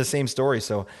kind of the same story.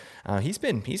 So he's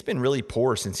been really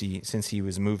poor since he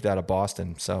was moved out of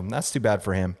Boston. So that's too bad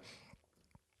for him.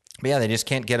 But yeah, they just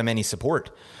can't get him any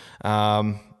support.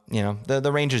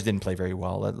 The Rangers didn't play very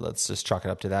well. Let's just chalk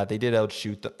it up to that. They did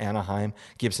outshoot Anaheim.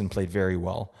 Gibson played very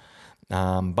well.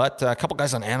 But a couple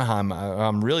guys on Anaheim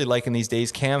I'm really liking these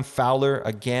days. Cam Fowler,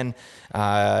 again,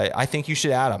 I think you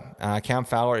should add him. Cam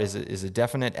Fowler is a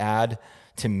definite add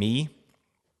to me.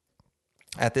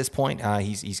 At this point,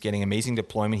 he's getting amazing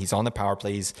deployment. He's on the power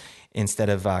plays instead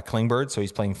of Klingberg, so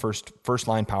he's playing first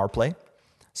line power play.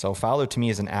 So Fowler to me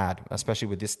is an add, especially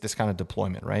with this kind of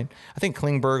deployment, right? I think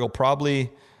Klingberg will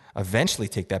probably eventually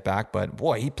take that back, but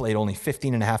boy, he played only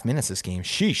 15 and a half minutes this game.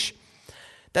 Sheesh.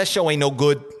 That show ain't no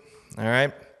good, all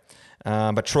right?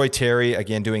 But Troy Terry,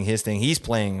 again, doing his thing. He's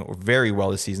playing very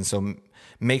well this season, so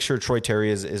make sure Troy Terry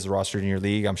is rostered in your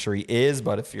league. I'm sure he is,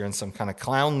 but if you're in some kind of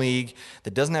clown league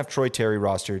that doesn't have Troy Terry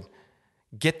rostered,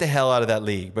 get the hell out of that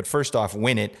league. But first off,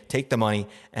 win it, take the money,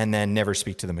 and then never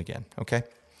speak to them again, okay?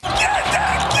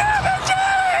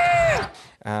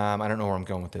 I don't know where I'm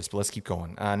going with this, but let's keep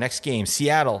going. Next game,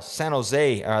 Seattle, San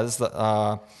Jose. This is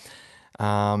the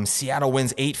Seattle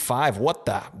wins 8-5.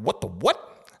 What?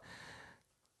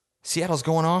 Seattle's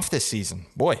going off this season.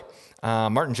 Boy.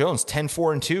 Martin Jones,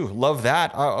 10-4-2. Love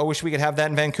that. I wish we could have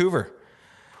that in Vancouver.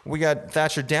 We got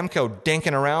Thatcher Demko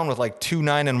dinking around with like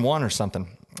 2-9-1 or something.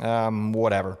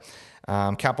 Whatever.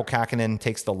 Kaapo Kähkönen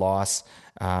takes the loss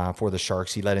for the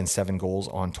Sharks. He let in 7 goals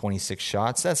on 26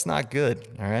 shots. That's not good,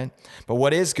 all right? But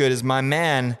what is good is my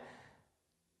man,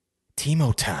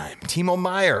 Timo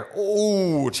Meier.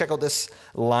 Oh, check out this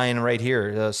line right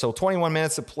here. So 21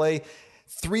 minutes of play,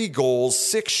 3 goals,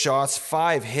 6 shots,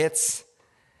 5 hits.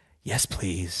 Yes,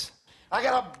 please. I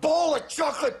got a bowl of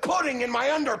chocolate pudding in my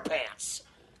underpants.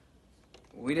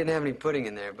 We didn't have any pudding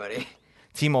in there, buddy.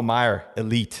 Timo Meier,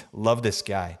 elite. Love this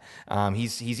guy.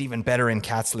 He's even better in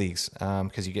Cats leagues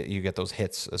because you get those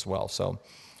hits as well. So,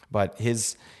 but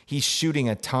he's shooting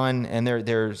a ton, and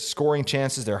they're scoring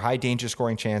chances. They're high danger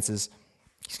scoring chances.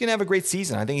 He's gonna have a great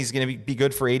season. I think he's gonna be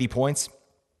good for 80 points.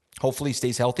 Hopefully, he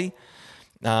stays healthy.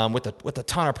 With a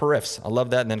ton of periffs. I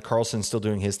love that. And then Karlsson's still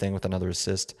doing his thing with another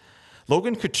assist.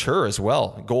 Logan Couture as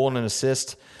well. Goal and an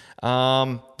assist.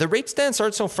 The rate stance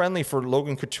aren't so friendly for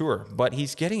Logan Couture, but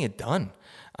he's getting it done.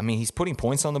 I mean, he's putting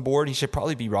points on the board. He should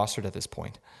probably be rostered at this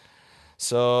point.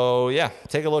 So, yeah,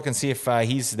 take a look and see if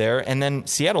he's there. And then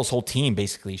Seattle's whole team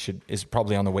basically is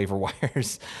probably on the waiver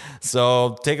wires.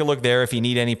 So take a look there if you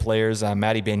need any players.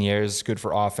 Matty Beniers, good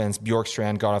for offense.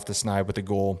 Bjorkstrand got off the snide with a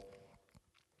goal.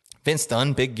 Vince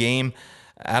Dunn, big game.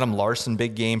 Adam Larson,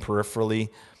 big game peripherally.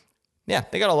 Yeah,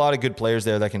 they got a lot of good players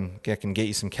there that can get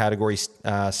you some category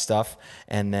stuff.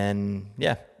 And then,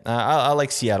 yeah, I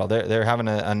like Seattle. They're having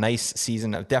a nice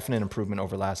season, a definite improvement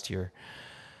over last year.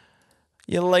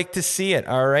 You like to see it,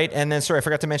 all right? And then, sorry, I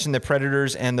forgot to mention the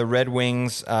Predators and the Red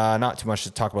Wings. Not too much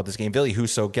to talk about this game. Ville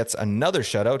Husso gets another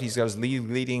shutout. He's got his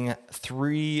leading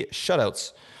 3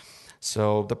 shutouts.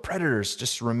 So the Predators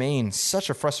just remain such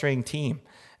a frustrating team.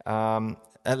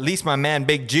 At least my man,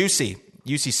 Big Juicy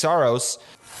Saros.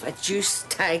 A juice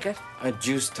tiger. A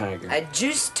juice tiger. A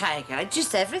juice tiger. I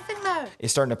juice everything now.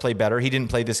 Is starting to play better. He didn't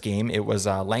play this game. It was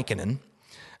Lankinen.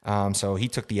 So he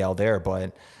took the L there,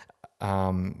 but...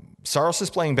 Saros is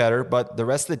playing better, but the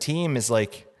rest of the team is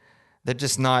like they're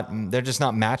just not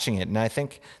matching it. And I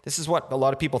think this is what a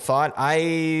lot of people thought.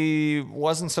 I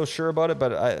wasn't so sure about it,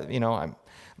 but I'm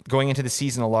going into the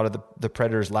season. A lot of the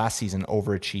Predators last season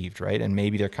overachieved, right? And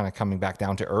maybe they're kind of coming back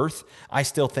down to earth. I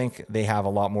still think they have a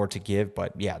lot more to give,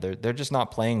 but yeah, they're just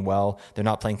not playing well. They're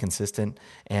not playing consistent,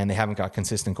 and they haven't got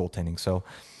consistent goaltending. So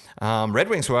Red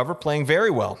Wings, however, playing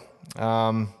very well.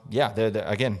 They're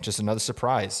again, just another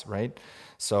surprise, right?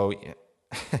 So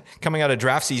coming out of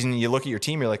draft season, you look at your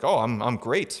team, you're like, oh, I'm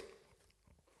great.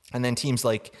 And then teams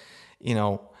like,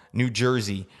 New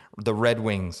Jersey, the Red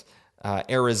Wings,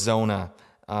 Arizona,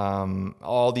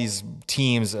 all these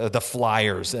teams, the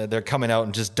Flyers, they're coming out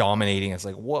and just dominating. It's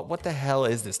like, what the hell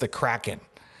is this? The Kraken,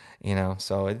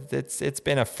 so it's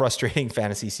been a frustrating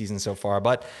fantasy season so far,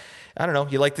 but I don't know.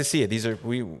 You like to see it.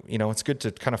 It's good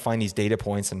to kind of find these data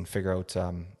points and figure out,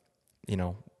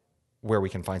 where we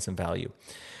can find some value.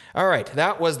 All right.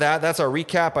 That was that. That's our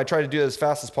recap. I tried to do it as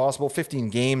fast as possible. 15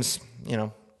 games, what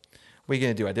are you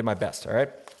going to do? I did my best. All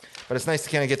right. But it's nice to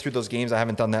kind of get through those games. I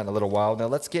haven't done that in a little while. Now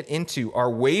let's get into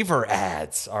our waiver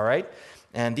ads. All right.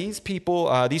 And these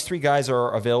people, these 3 guys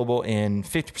are available in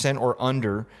 50% or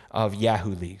under of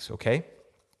Yahoo leagues. Okay.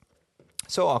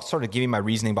 So I'll sort of give you my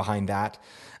reasoning behind that.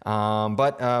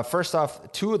 But first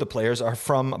off, 2 of the players are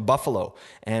from Buffalo.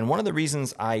 And one of the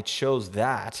reasons I chose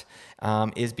that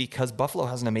is because Buffalo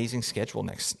has an amazing schedule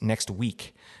next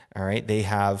week. All right. They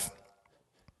have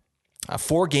a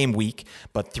 4-game week,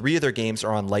 but 3 of their games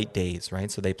are on light days,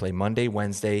 right? So they play Monday,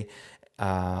 Wednesday,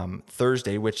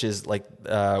 Thursday, which is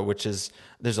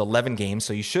there's 11 games.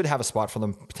 So you should have a spot for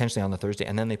them potentially on the Thursday,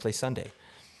 and then they play Sunday.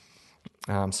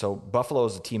 So Buffalo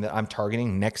is a team that I'm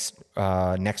targeting next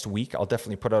week. I'll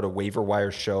definitely put out a waiver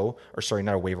wire show,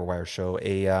 not a waiver wire show,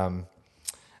 a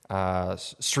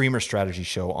streamer strategy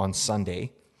show on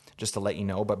Sunday, just to let you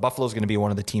know. But Buffalo is going to be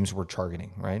one of the teams we're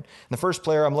targeting, right? And the first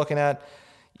player I'm looking at,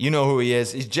 you know who he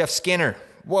is. He's Jeff Skinner.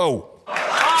 Whoa.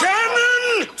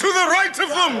 Cannon to the right of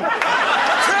them!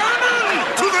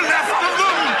 Cannon to the left of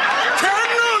them!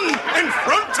 Cannon in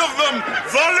front of them!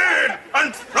 Volley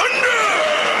and thunder!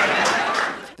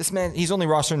 This man, he's only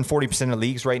rostered in 40% of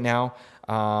leagues right now.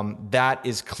 That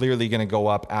is clearly going to go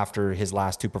up after his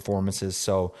last 2 performances.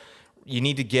 So you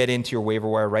need to get into your waiver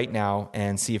wire right now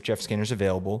and see if Jeff Skinner's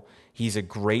available. He's a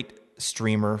great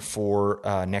streamer for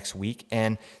next week.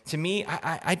 And to me,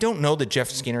 I don't know that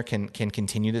Jeff Skinner can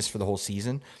continue this for the whole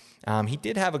season. He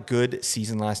did have a good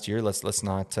season last year. Let's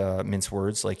not mince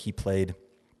words. Like he played,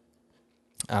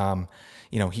 he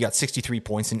got 63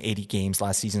 points in 80 games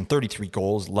last season, 33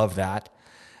 goals. Love that.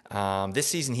 This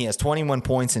season he has 21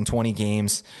 points in 20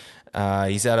 games.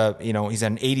 He's at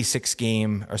an 86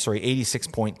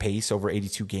 point pace over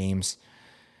 82 games.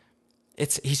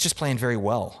 He's just playing very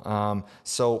well.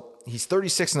 So he's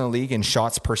 36th in the league in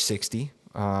shots per 60.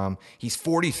 He's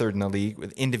 43rd in the league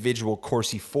with individual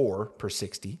Corsi 4 per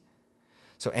 60.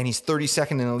 And he's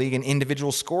 32nd in the league in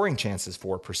individual scoring chances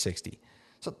 4 per 60.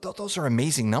 So those are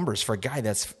amazing numbers for a guy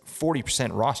that's 40%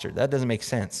 rostered. That doesn't make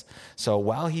sense. So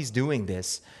while he's doing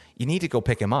this, you need to go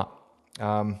pick him up.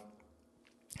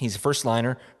 He's a first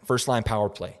line power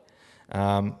play.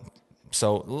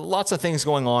 So lots of things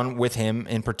going on with him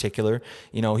in particular.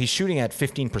 He's shooting at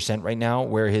 15% right now,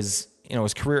 where his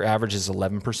career average is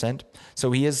 11%.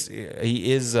 So he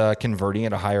is converting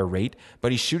at a higher rate,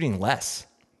 but he's shooting less.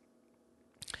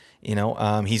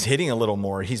 He's hitting a little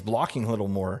more. He's blocking a little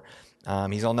more.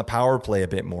 He's on the power play a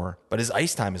bit more, but his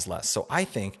ice time is less. So I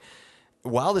think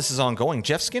while this is ongoing,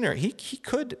 Jeff Skinner, he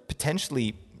could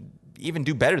potentially even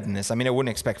do better than this. I mean, I wouldn't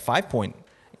expect 5-point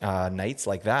nights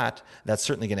like that, that's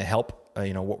certainly going to help,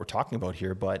 what we're talking about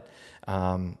here. But,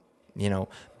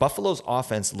 Buffalo's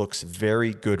offense looks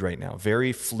very good right now,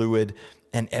 very fluid,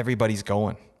 and everybody's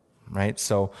going, right?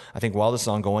 So I think while this is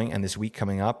ongoing and this week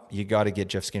coming up, you got to get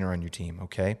Jeff Skinner on your team,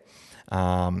 okay?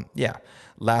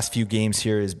 Last few games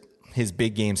here is his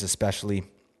big games especially.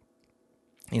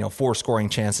 4 scoring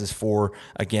chances, 4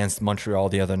 against Montreal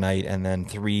the other night, and then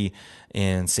 3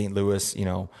 in St. Louis,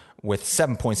 with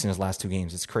 7 points in his last 2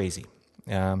 games. It's crazy.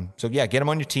 Get him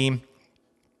on your team.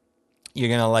 You're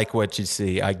going to like what you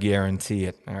see. I guarantee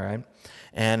it. All right.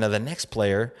 And the next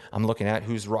player I'm looking at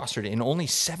who's rostered in only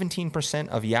 17%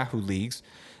 of Yahoo leagues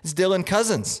is Dylan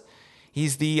Cousins.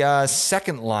 He's the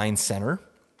second line center.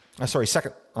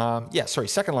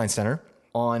 Second line center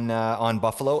on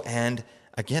Buffalo. And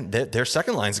again, their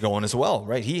second line's going as well,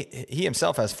 right? He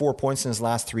himself has 4 points in his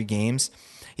last 3 games.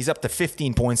 He's up to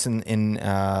 15 points in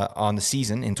on the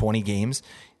season in 20 games,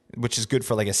 which is good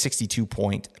for like a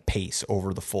 62-point pace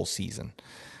over the full season.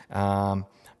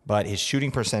 But his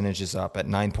shooting percentage is up at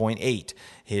 9.8.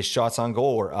 His shots on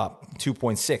goal are up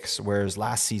 2.6, whereas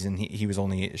last season he was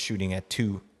only shooting at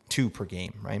 2 per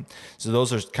game, right? So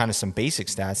those are kind of some basic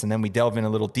stats. And then we delve in a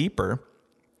little deeper.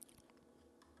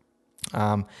 He's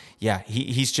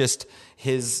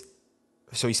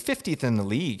 50th in the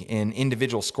league in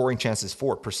individual scoring chances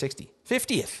for per 60.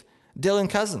 50th, Dylan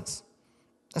Cousins.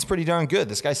 That's pretty darn good.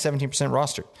 This guy's 17%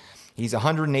 rostered. He's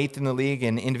 108th in the league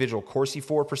in individual Corsi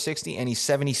for per 60, and he's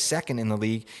 72nd in the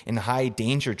league in high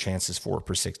danger chances for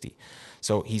per 60.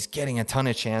 So he's getting a ton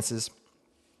of chances.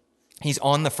 He's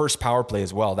on the first power play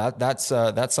as well. That's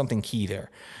something key there.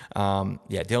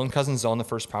 Dylan Cousins is on the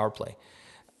first power play.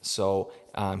 So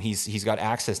he's got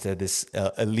access to this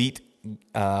elite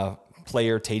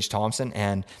player, Tage Thompson,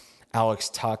 and Alex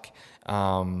Tuck,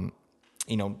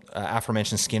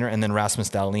 aforementioned Skinner, and then Rasmus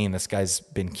Dahlin. This guy's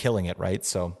been killing it, right?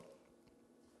 So,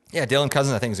 Dylan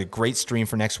Cousins, I think, is a great stream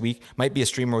for next week. Might be a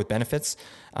streamer with benefits.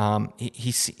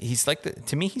 He's like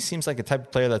to me, he seems like a type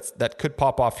of player that could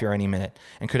pop off here any minute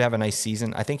and could have a nice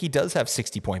season. I think he does have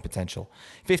 60-point potential,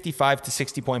 55 to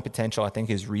 60-point potential. I think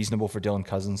is reasonable for Dylan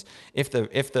Cousins if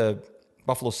the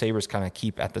Buffalo Sabres kind of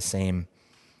keep at the same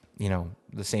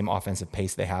offensive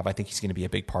pace they have. I think he's going to be a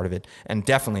big part of it, and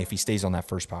definitely if he stays on that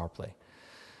first power play.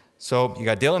 So you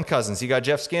got Dylan Cousins, you got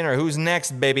Jeff Skinner. Who's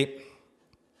next, baby?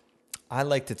 I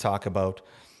like to talk about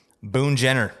Boone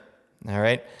Jenner. All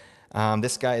right.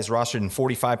 This guy is rostered in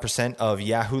 45% of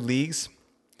Yahoo leagues.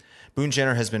 Boone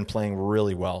Jenner has been playing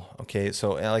really well. Okay.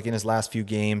 So like in his last few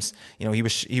games, he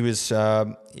was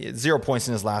 0 points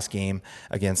in his last game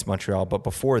against Montreal. But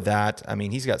before that,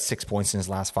 he's got 6 points in his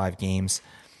last 5 games.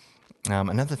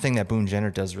 Another thing that Boone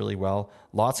Jenner does really well,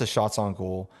 lots of shots on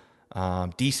goal.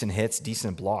 Decent hits,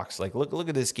 decent blocks. Like look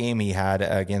at this game he had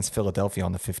against Philadelphia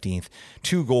on the 15th.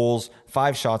 2 goals,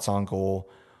 5 shots on goal,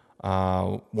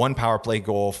 1 power play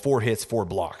goal, 4 hits, 4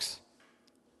 blocks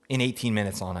in 18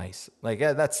 minutes on ice. Like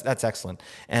that's excellent.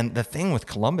 And the thing with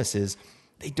Columbus is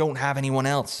they don't have anyone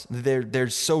else. They're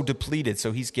so depleted.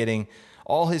 So he's getting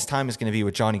all his time is going to be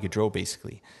with Johnny Gaudreau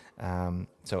basically. And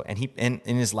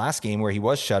in his last game where he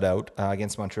was shut out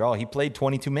against Montreal, he played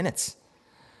 22 minutes.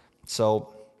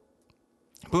 So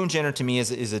Boone Jenner to me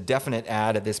is a definite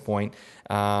add at this point.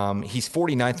 He's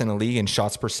 49th in the league in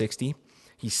shots per 60.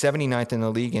 He's 79th in the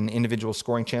league in individual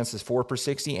scoring chances for per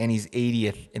 60, and he's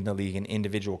 80th in the league in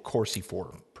individual Corsi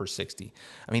for per 60.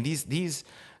 These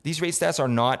rate stats are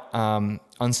not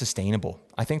unsustainable.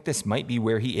 I think this might be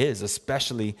where he is,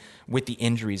 especially with the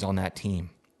injuries on that team.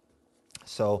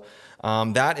 So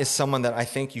that is someone that I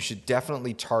think you should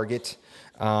definitely target.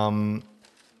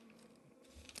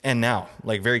 And now,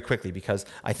 like very quickly, because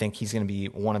I think he's going to be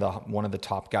one of the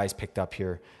top guys picked up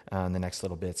here in the next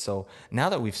little bit. So now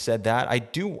that we've said that, I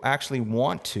do actually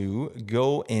want to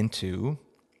go into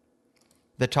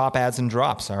the top adds and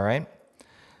drops. All right.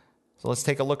 So let's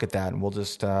take a look at that, and we'll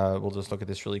just look at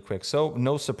this really quick. So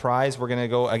no surprise, we're going to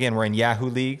go again. We're in Yahoo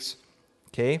leagues.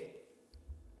 Okay.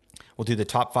 We'll do the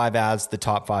top 5 adds, the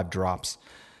top 5 drops.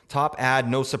 Top ad,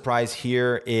 no surprise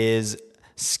here, is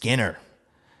Skinner.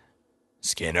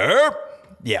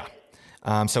 Yeah.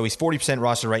 So he's 40%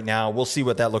 rostered right now. We'll see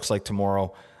what that looks like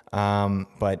tomorrow.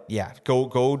 But yeah,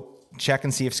 go check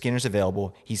and see if Skinner's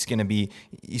available. He's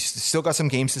still got some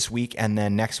games this week, and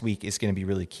then next week is going to be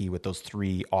really key with those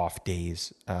 3 off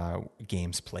days,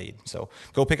 games played. So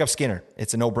go pick up Skinner.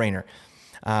 It's a no-brainer.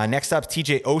 Next up,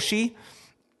 TJ Oshie.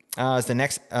 Is the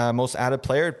next most added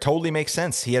player. Totally makes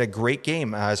sense. He had a great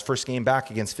game, his first game back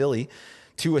against Philly.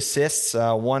 2 assists,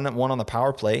 one on the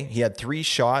power play. He had 3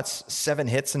 shots, 7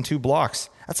 hits, and 2 blocks.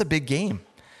 That's a big game.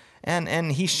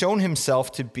 And he's shown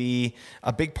himself to be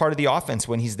a big part of the offense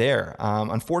when he's there.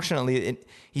 Unfortunately,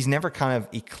 he's never kind of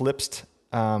eclipsed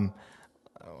kind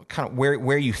of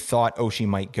where you thought Oshie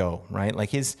might go, right? Like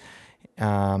his,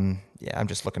 I'm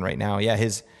just looking right now. Yeah,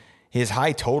 his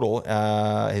high total,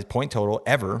 his point total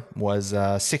ever was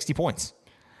 60 points.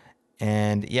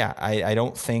 And yeah, I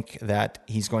don't think that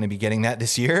he's going to be getting that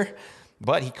this year,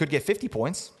 but he could get 50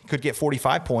 points. He could get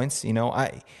 45 points.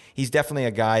 He's definitely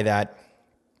a guy that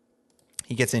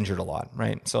he gets injured a lot,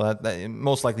 right? So that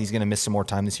most likely he's going to miss some more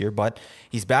time this year, but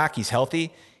he's back. He's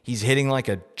healthy. He's hitting like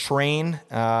a train.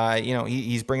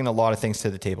 He's bringing a lot of things to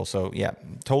the table. So yeah,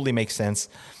 totally makes sense.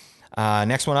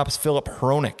 Next one up is Philip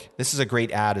Hronik. This is a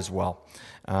great ad as well.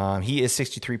 He is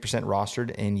 63% rostered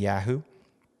in Yahoo.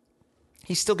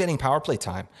 He's still getting power play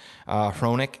time,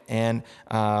 Hronik. And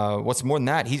what's more than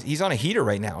that, he's on a heater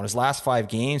right now. In his last 5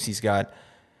 games, he's got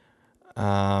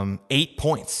 8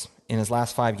 points in his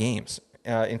last 5 games,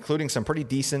 including some pretty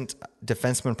decent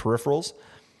defenseman peripherals.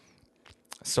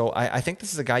 So I think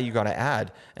this is a guy you got to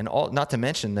add. And not to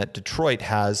mention that Detroit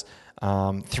has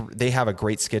they have a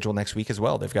great schedule next week as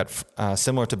well. They've got,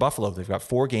 similar to Buffalo, they've got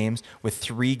 4 games with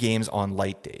 3 games on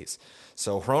light days.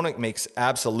 So Hronik makes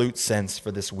absolute sense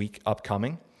for this week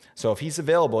upcoming. So if he's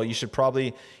available, he's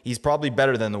probably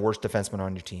better than the worst defenseman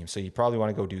on your team. So you probably want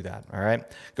to go do that. All right,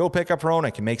 go pick up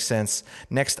Hronik. It makes sense.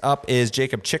 Next up is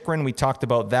Jacob Chychrun. We talked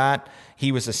about that.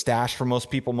 He was a stash for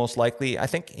most people, most likely. I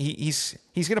think he's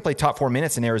going to play top 4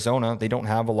 minutes in Arizona. They don't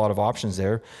have a lot of options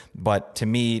there. But to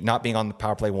me, not being on the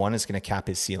power play 1 is going to cap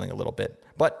his ceiling a little bit.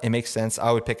 But it makes sense.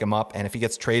 I would pick him up. And if he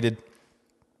gets traded,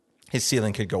 his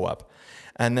ceiling could go up.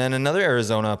 And then another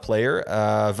Arizona player,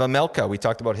 Vamelka. We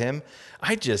talked about him.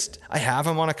 I have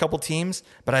him on a couple teams,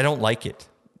 but I don't like it.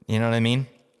 You know what I mean?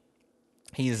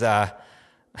 He's, I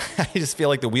just feel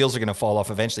like the wheels are going to fall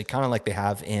off eventually, kind of like they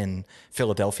have in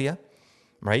Philadelphia,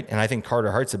 right? And I think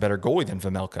Carter Hart's a better goalie than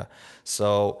Vamelka.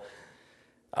 So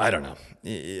I don't know.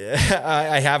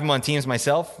 I have him on teams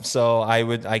myself, so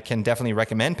I can definitely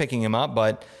recommend picking him up,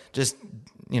 but just,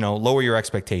 lower your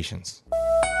expectations.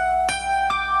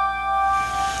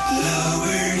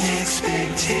 Lowered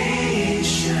expectations.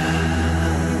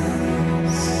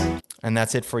 And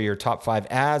that's it for your top 5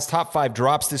 ads. Top 5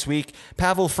 drops this week.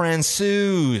 Pavel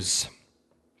Francouz.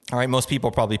 All right, most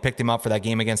people probably picked him up for that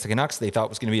game against the Canucks. They thought it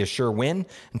was going to be a sure win,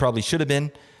 and probably should have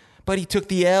been, but he took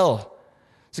the L.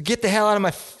 So get the hell out of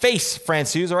my face,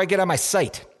 Francouz, or I get out of my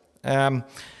sight. Yeah,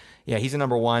 he's a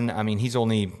number 1. I mean,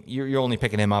 you're only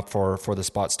picking him up for the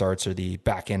spot starts or the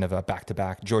back end of a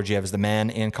back-to-back. Georgiev is the man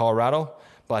in Colorado.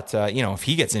 But, if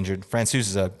he gets injured,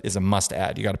 Francouz is a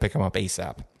must-add. You got to pick him up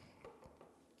ASAP.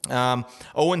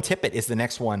 Owen Tippett is the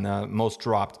next one, most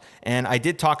dropped. And I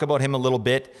did talk about him a little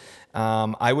bit.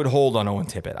 I would hold on Owen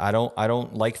Tippett. I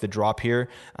don't like the drop here.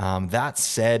 That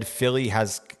said, Philly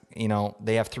has,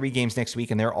 they have 3 games next week,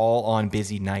 and they're all on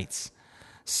busy nights.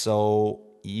 So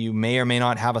you may or may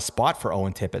not have a spot for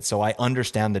Owen Tippett. So I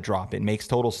understand the drop. It makes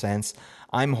total sense.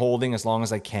 I'm holding as long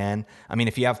as I can. I mean,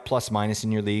 if you have plus minus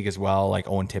in your league as well, like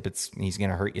Owen Tippett's, he's going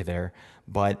to hurt you there.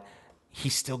 But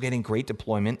he's still getting great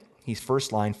deployment. He's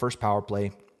first line, first power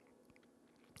play.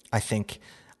 I think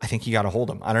you got to hold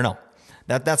him. I don't know.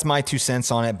 That's my 2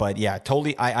 cents on it. But yeah,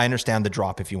 totally. I understand the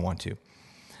drop if you want to.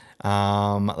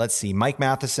 Let's see. Mike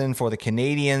Matheson for the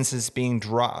Canadiens is being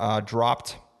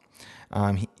dropped.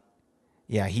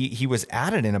 He was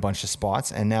added in a bunch of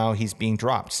spots, and now he's being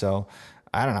dropped. So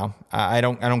I don't know. I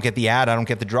don't get the ad. I don't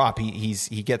get the drop.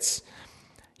 He gets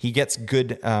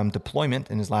good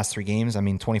deployment in his last 3 games. I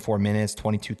mean, 24 minutes,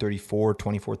 22-34,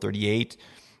 24-38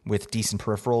 with decent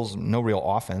peripherals, no real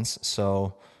offense.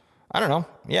 So I don't know.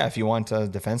 Yeah, if you want a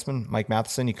defenseman, Mike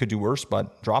Matheson, you could do worse,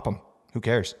 but drop him. Who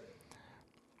cares?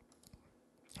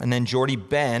 And then Jordy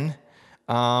Ben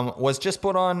was just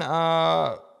put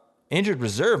on injured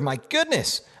reserve. My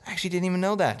goodness. I actually didn't even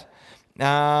know that.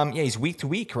 He's week to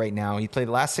week right now. He played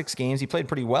the last 6 games. He played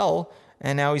pretty well,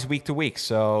 and now he's week to week.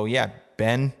 So, yeah,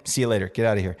 Ben, see you later. Get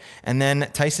out of here. And then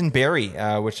Tyson Barrie,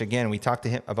 which, again, we talked to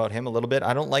him about him a little bit.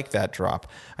 I don't like that drop.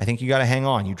 I think you got to hang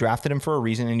on. You drafted him for a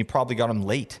reason, and you probably got him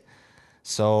late.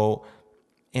 So,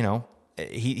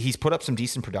 he's put up some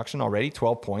decent production already,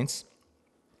 12 points.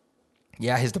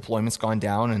 Yeah, his deployment's gone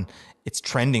down, and it's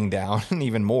trending down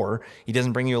even more. He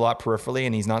doesn't bring you a lot peripherally,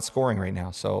 and he's not scoring right now.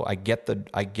 So I get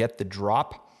the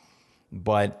drop,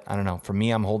 but I don't know. For me,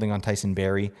 I'm holding on Tyson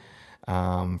Barrie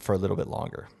for a little bit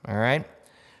longer. All right,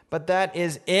 but that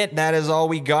is it. That is all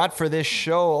we got for this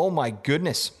show. Oh my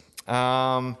goodness,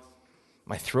 my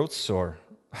throat's sore.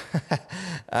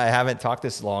 I haven't talked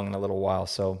this long in a little while,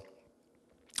 so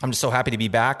I'm just so happy to be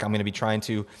back. I'm going to be trying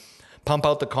to pump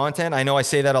out the content. I know I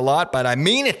say that a lot, but I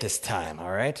mean it this time.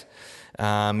 All right.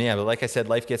 But like I said,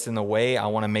 life gets in the way. I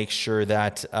want to make sure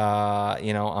that,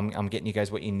 I'm getting you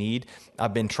guys what you need.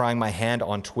 I've been trying my hand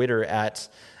on Twitter at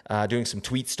doing some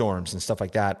tweet storms and stuff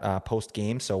like that post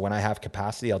game. So when I have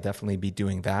capacity, I'll definitely be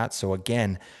doing that. So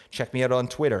again, check me out on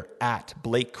Twitter at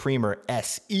Blake Creamer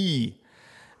SE.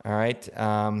 All right.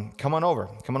 Come on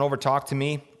over. Talk to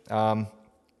me.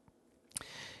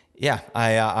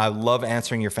 I love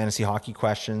answering your fantasy hockey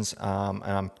questions, and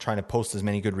I'm trying to post as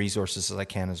many good resources as I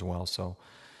can as well. So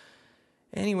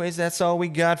anyways, that's all we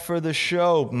got for the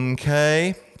show,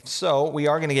 okay? So we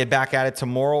are going to get back at it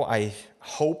tomorrow, I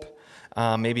hope,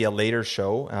 maybe a later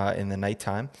show in the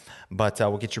nighttime, but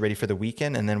we'll get you ready for the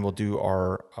weekend, and then we'll do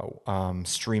our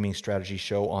streaming strategy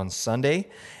show on Sunday.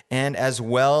 And as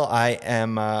well, I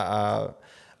am...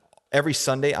 every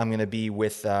Sunday, I'm going to be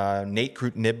with Nate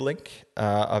Krut-Niblink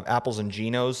of Apples and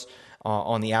Genos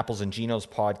on the Apples and Genos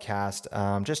podcast,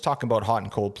 just talking about hot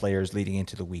and cold players leading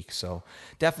into the week. So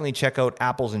definitely check out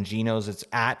Apples and Genos. It's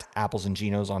at Apples and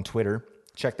Genos on Twitter.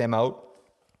 Check them out.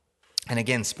 And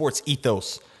again, Sports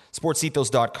Ethos,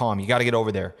 sportsethos.com. You got to get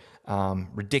over there.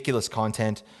 Ridiculous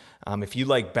content. If you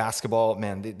like basketball,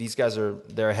 man, these guys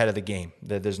they're ahead of the game.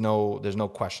 There's no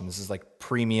question. This is like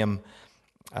premium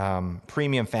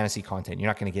fantasy content. You're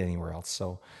not going to get anywhere else.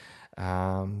 So,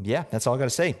 that's all I got to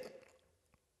say.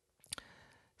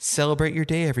 Celebrate your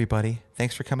day, everybody.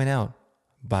 Thanks for coming out.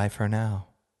 Bye for now.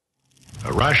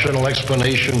 A rational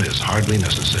explanation is hardly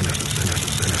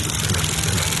necessary.